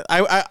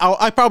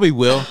I probably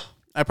will.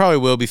 I probably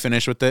will be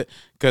finished with it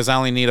because I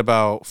only need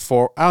about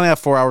 4. I only have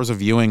 4 hours of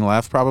viewing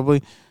left,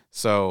 probably.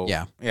 So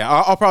yeah.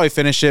 I'll probably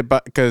finish it,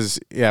 but because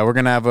we're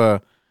gonna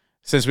have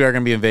since we are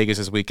gonna be in Vegas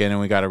this weekend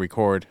and we got to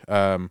record.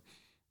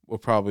 We'll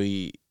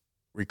probably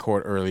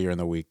record earlier in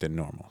the week than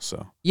normal.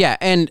 So yeah,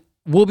 and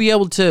we'll be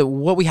able to,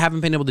 what we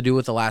haven't been able to do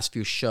with the last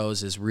few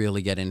shows is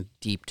really get in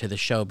deep to the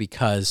show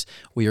because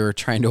we were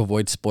trying to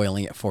avoid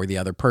spoiling it for the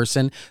other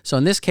person. So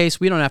in this case,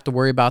 we don't have to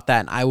worry about that,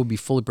 and I will be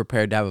fully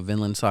prepared to have a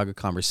Vinland Saga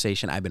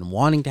conversation. I've been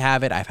wanting to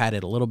have it. I've had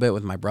it a little bit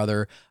with my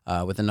brother,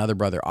 with another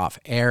brother off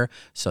air,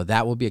 so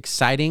that will be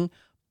exciting.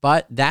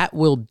 But that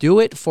will do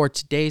it for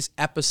today's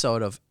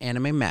episode of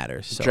Anime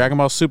Matters. So Dragon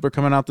Ball Super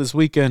coming out this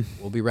weekend.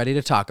 We'll be ready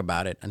to talk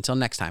about it. Until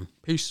next time,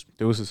 peace.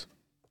 Deuces.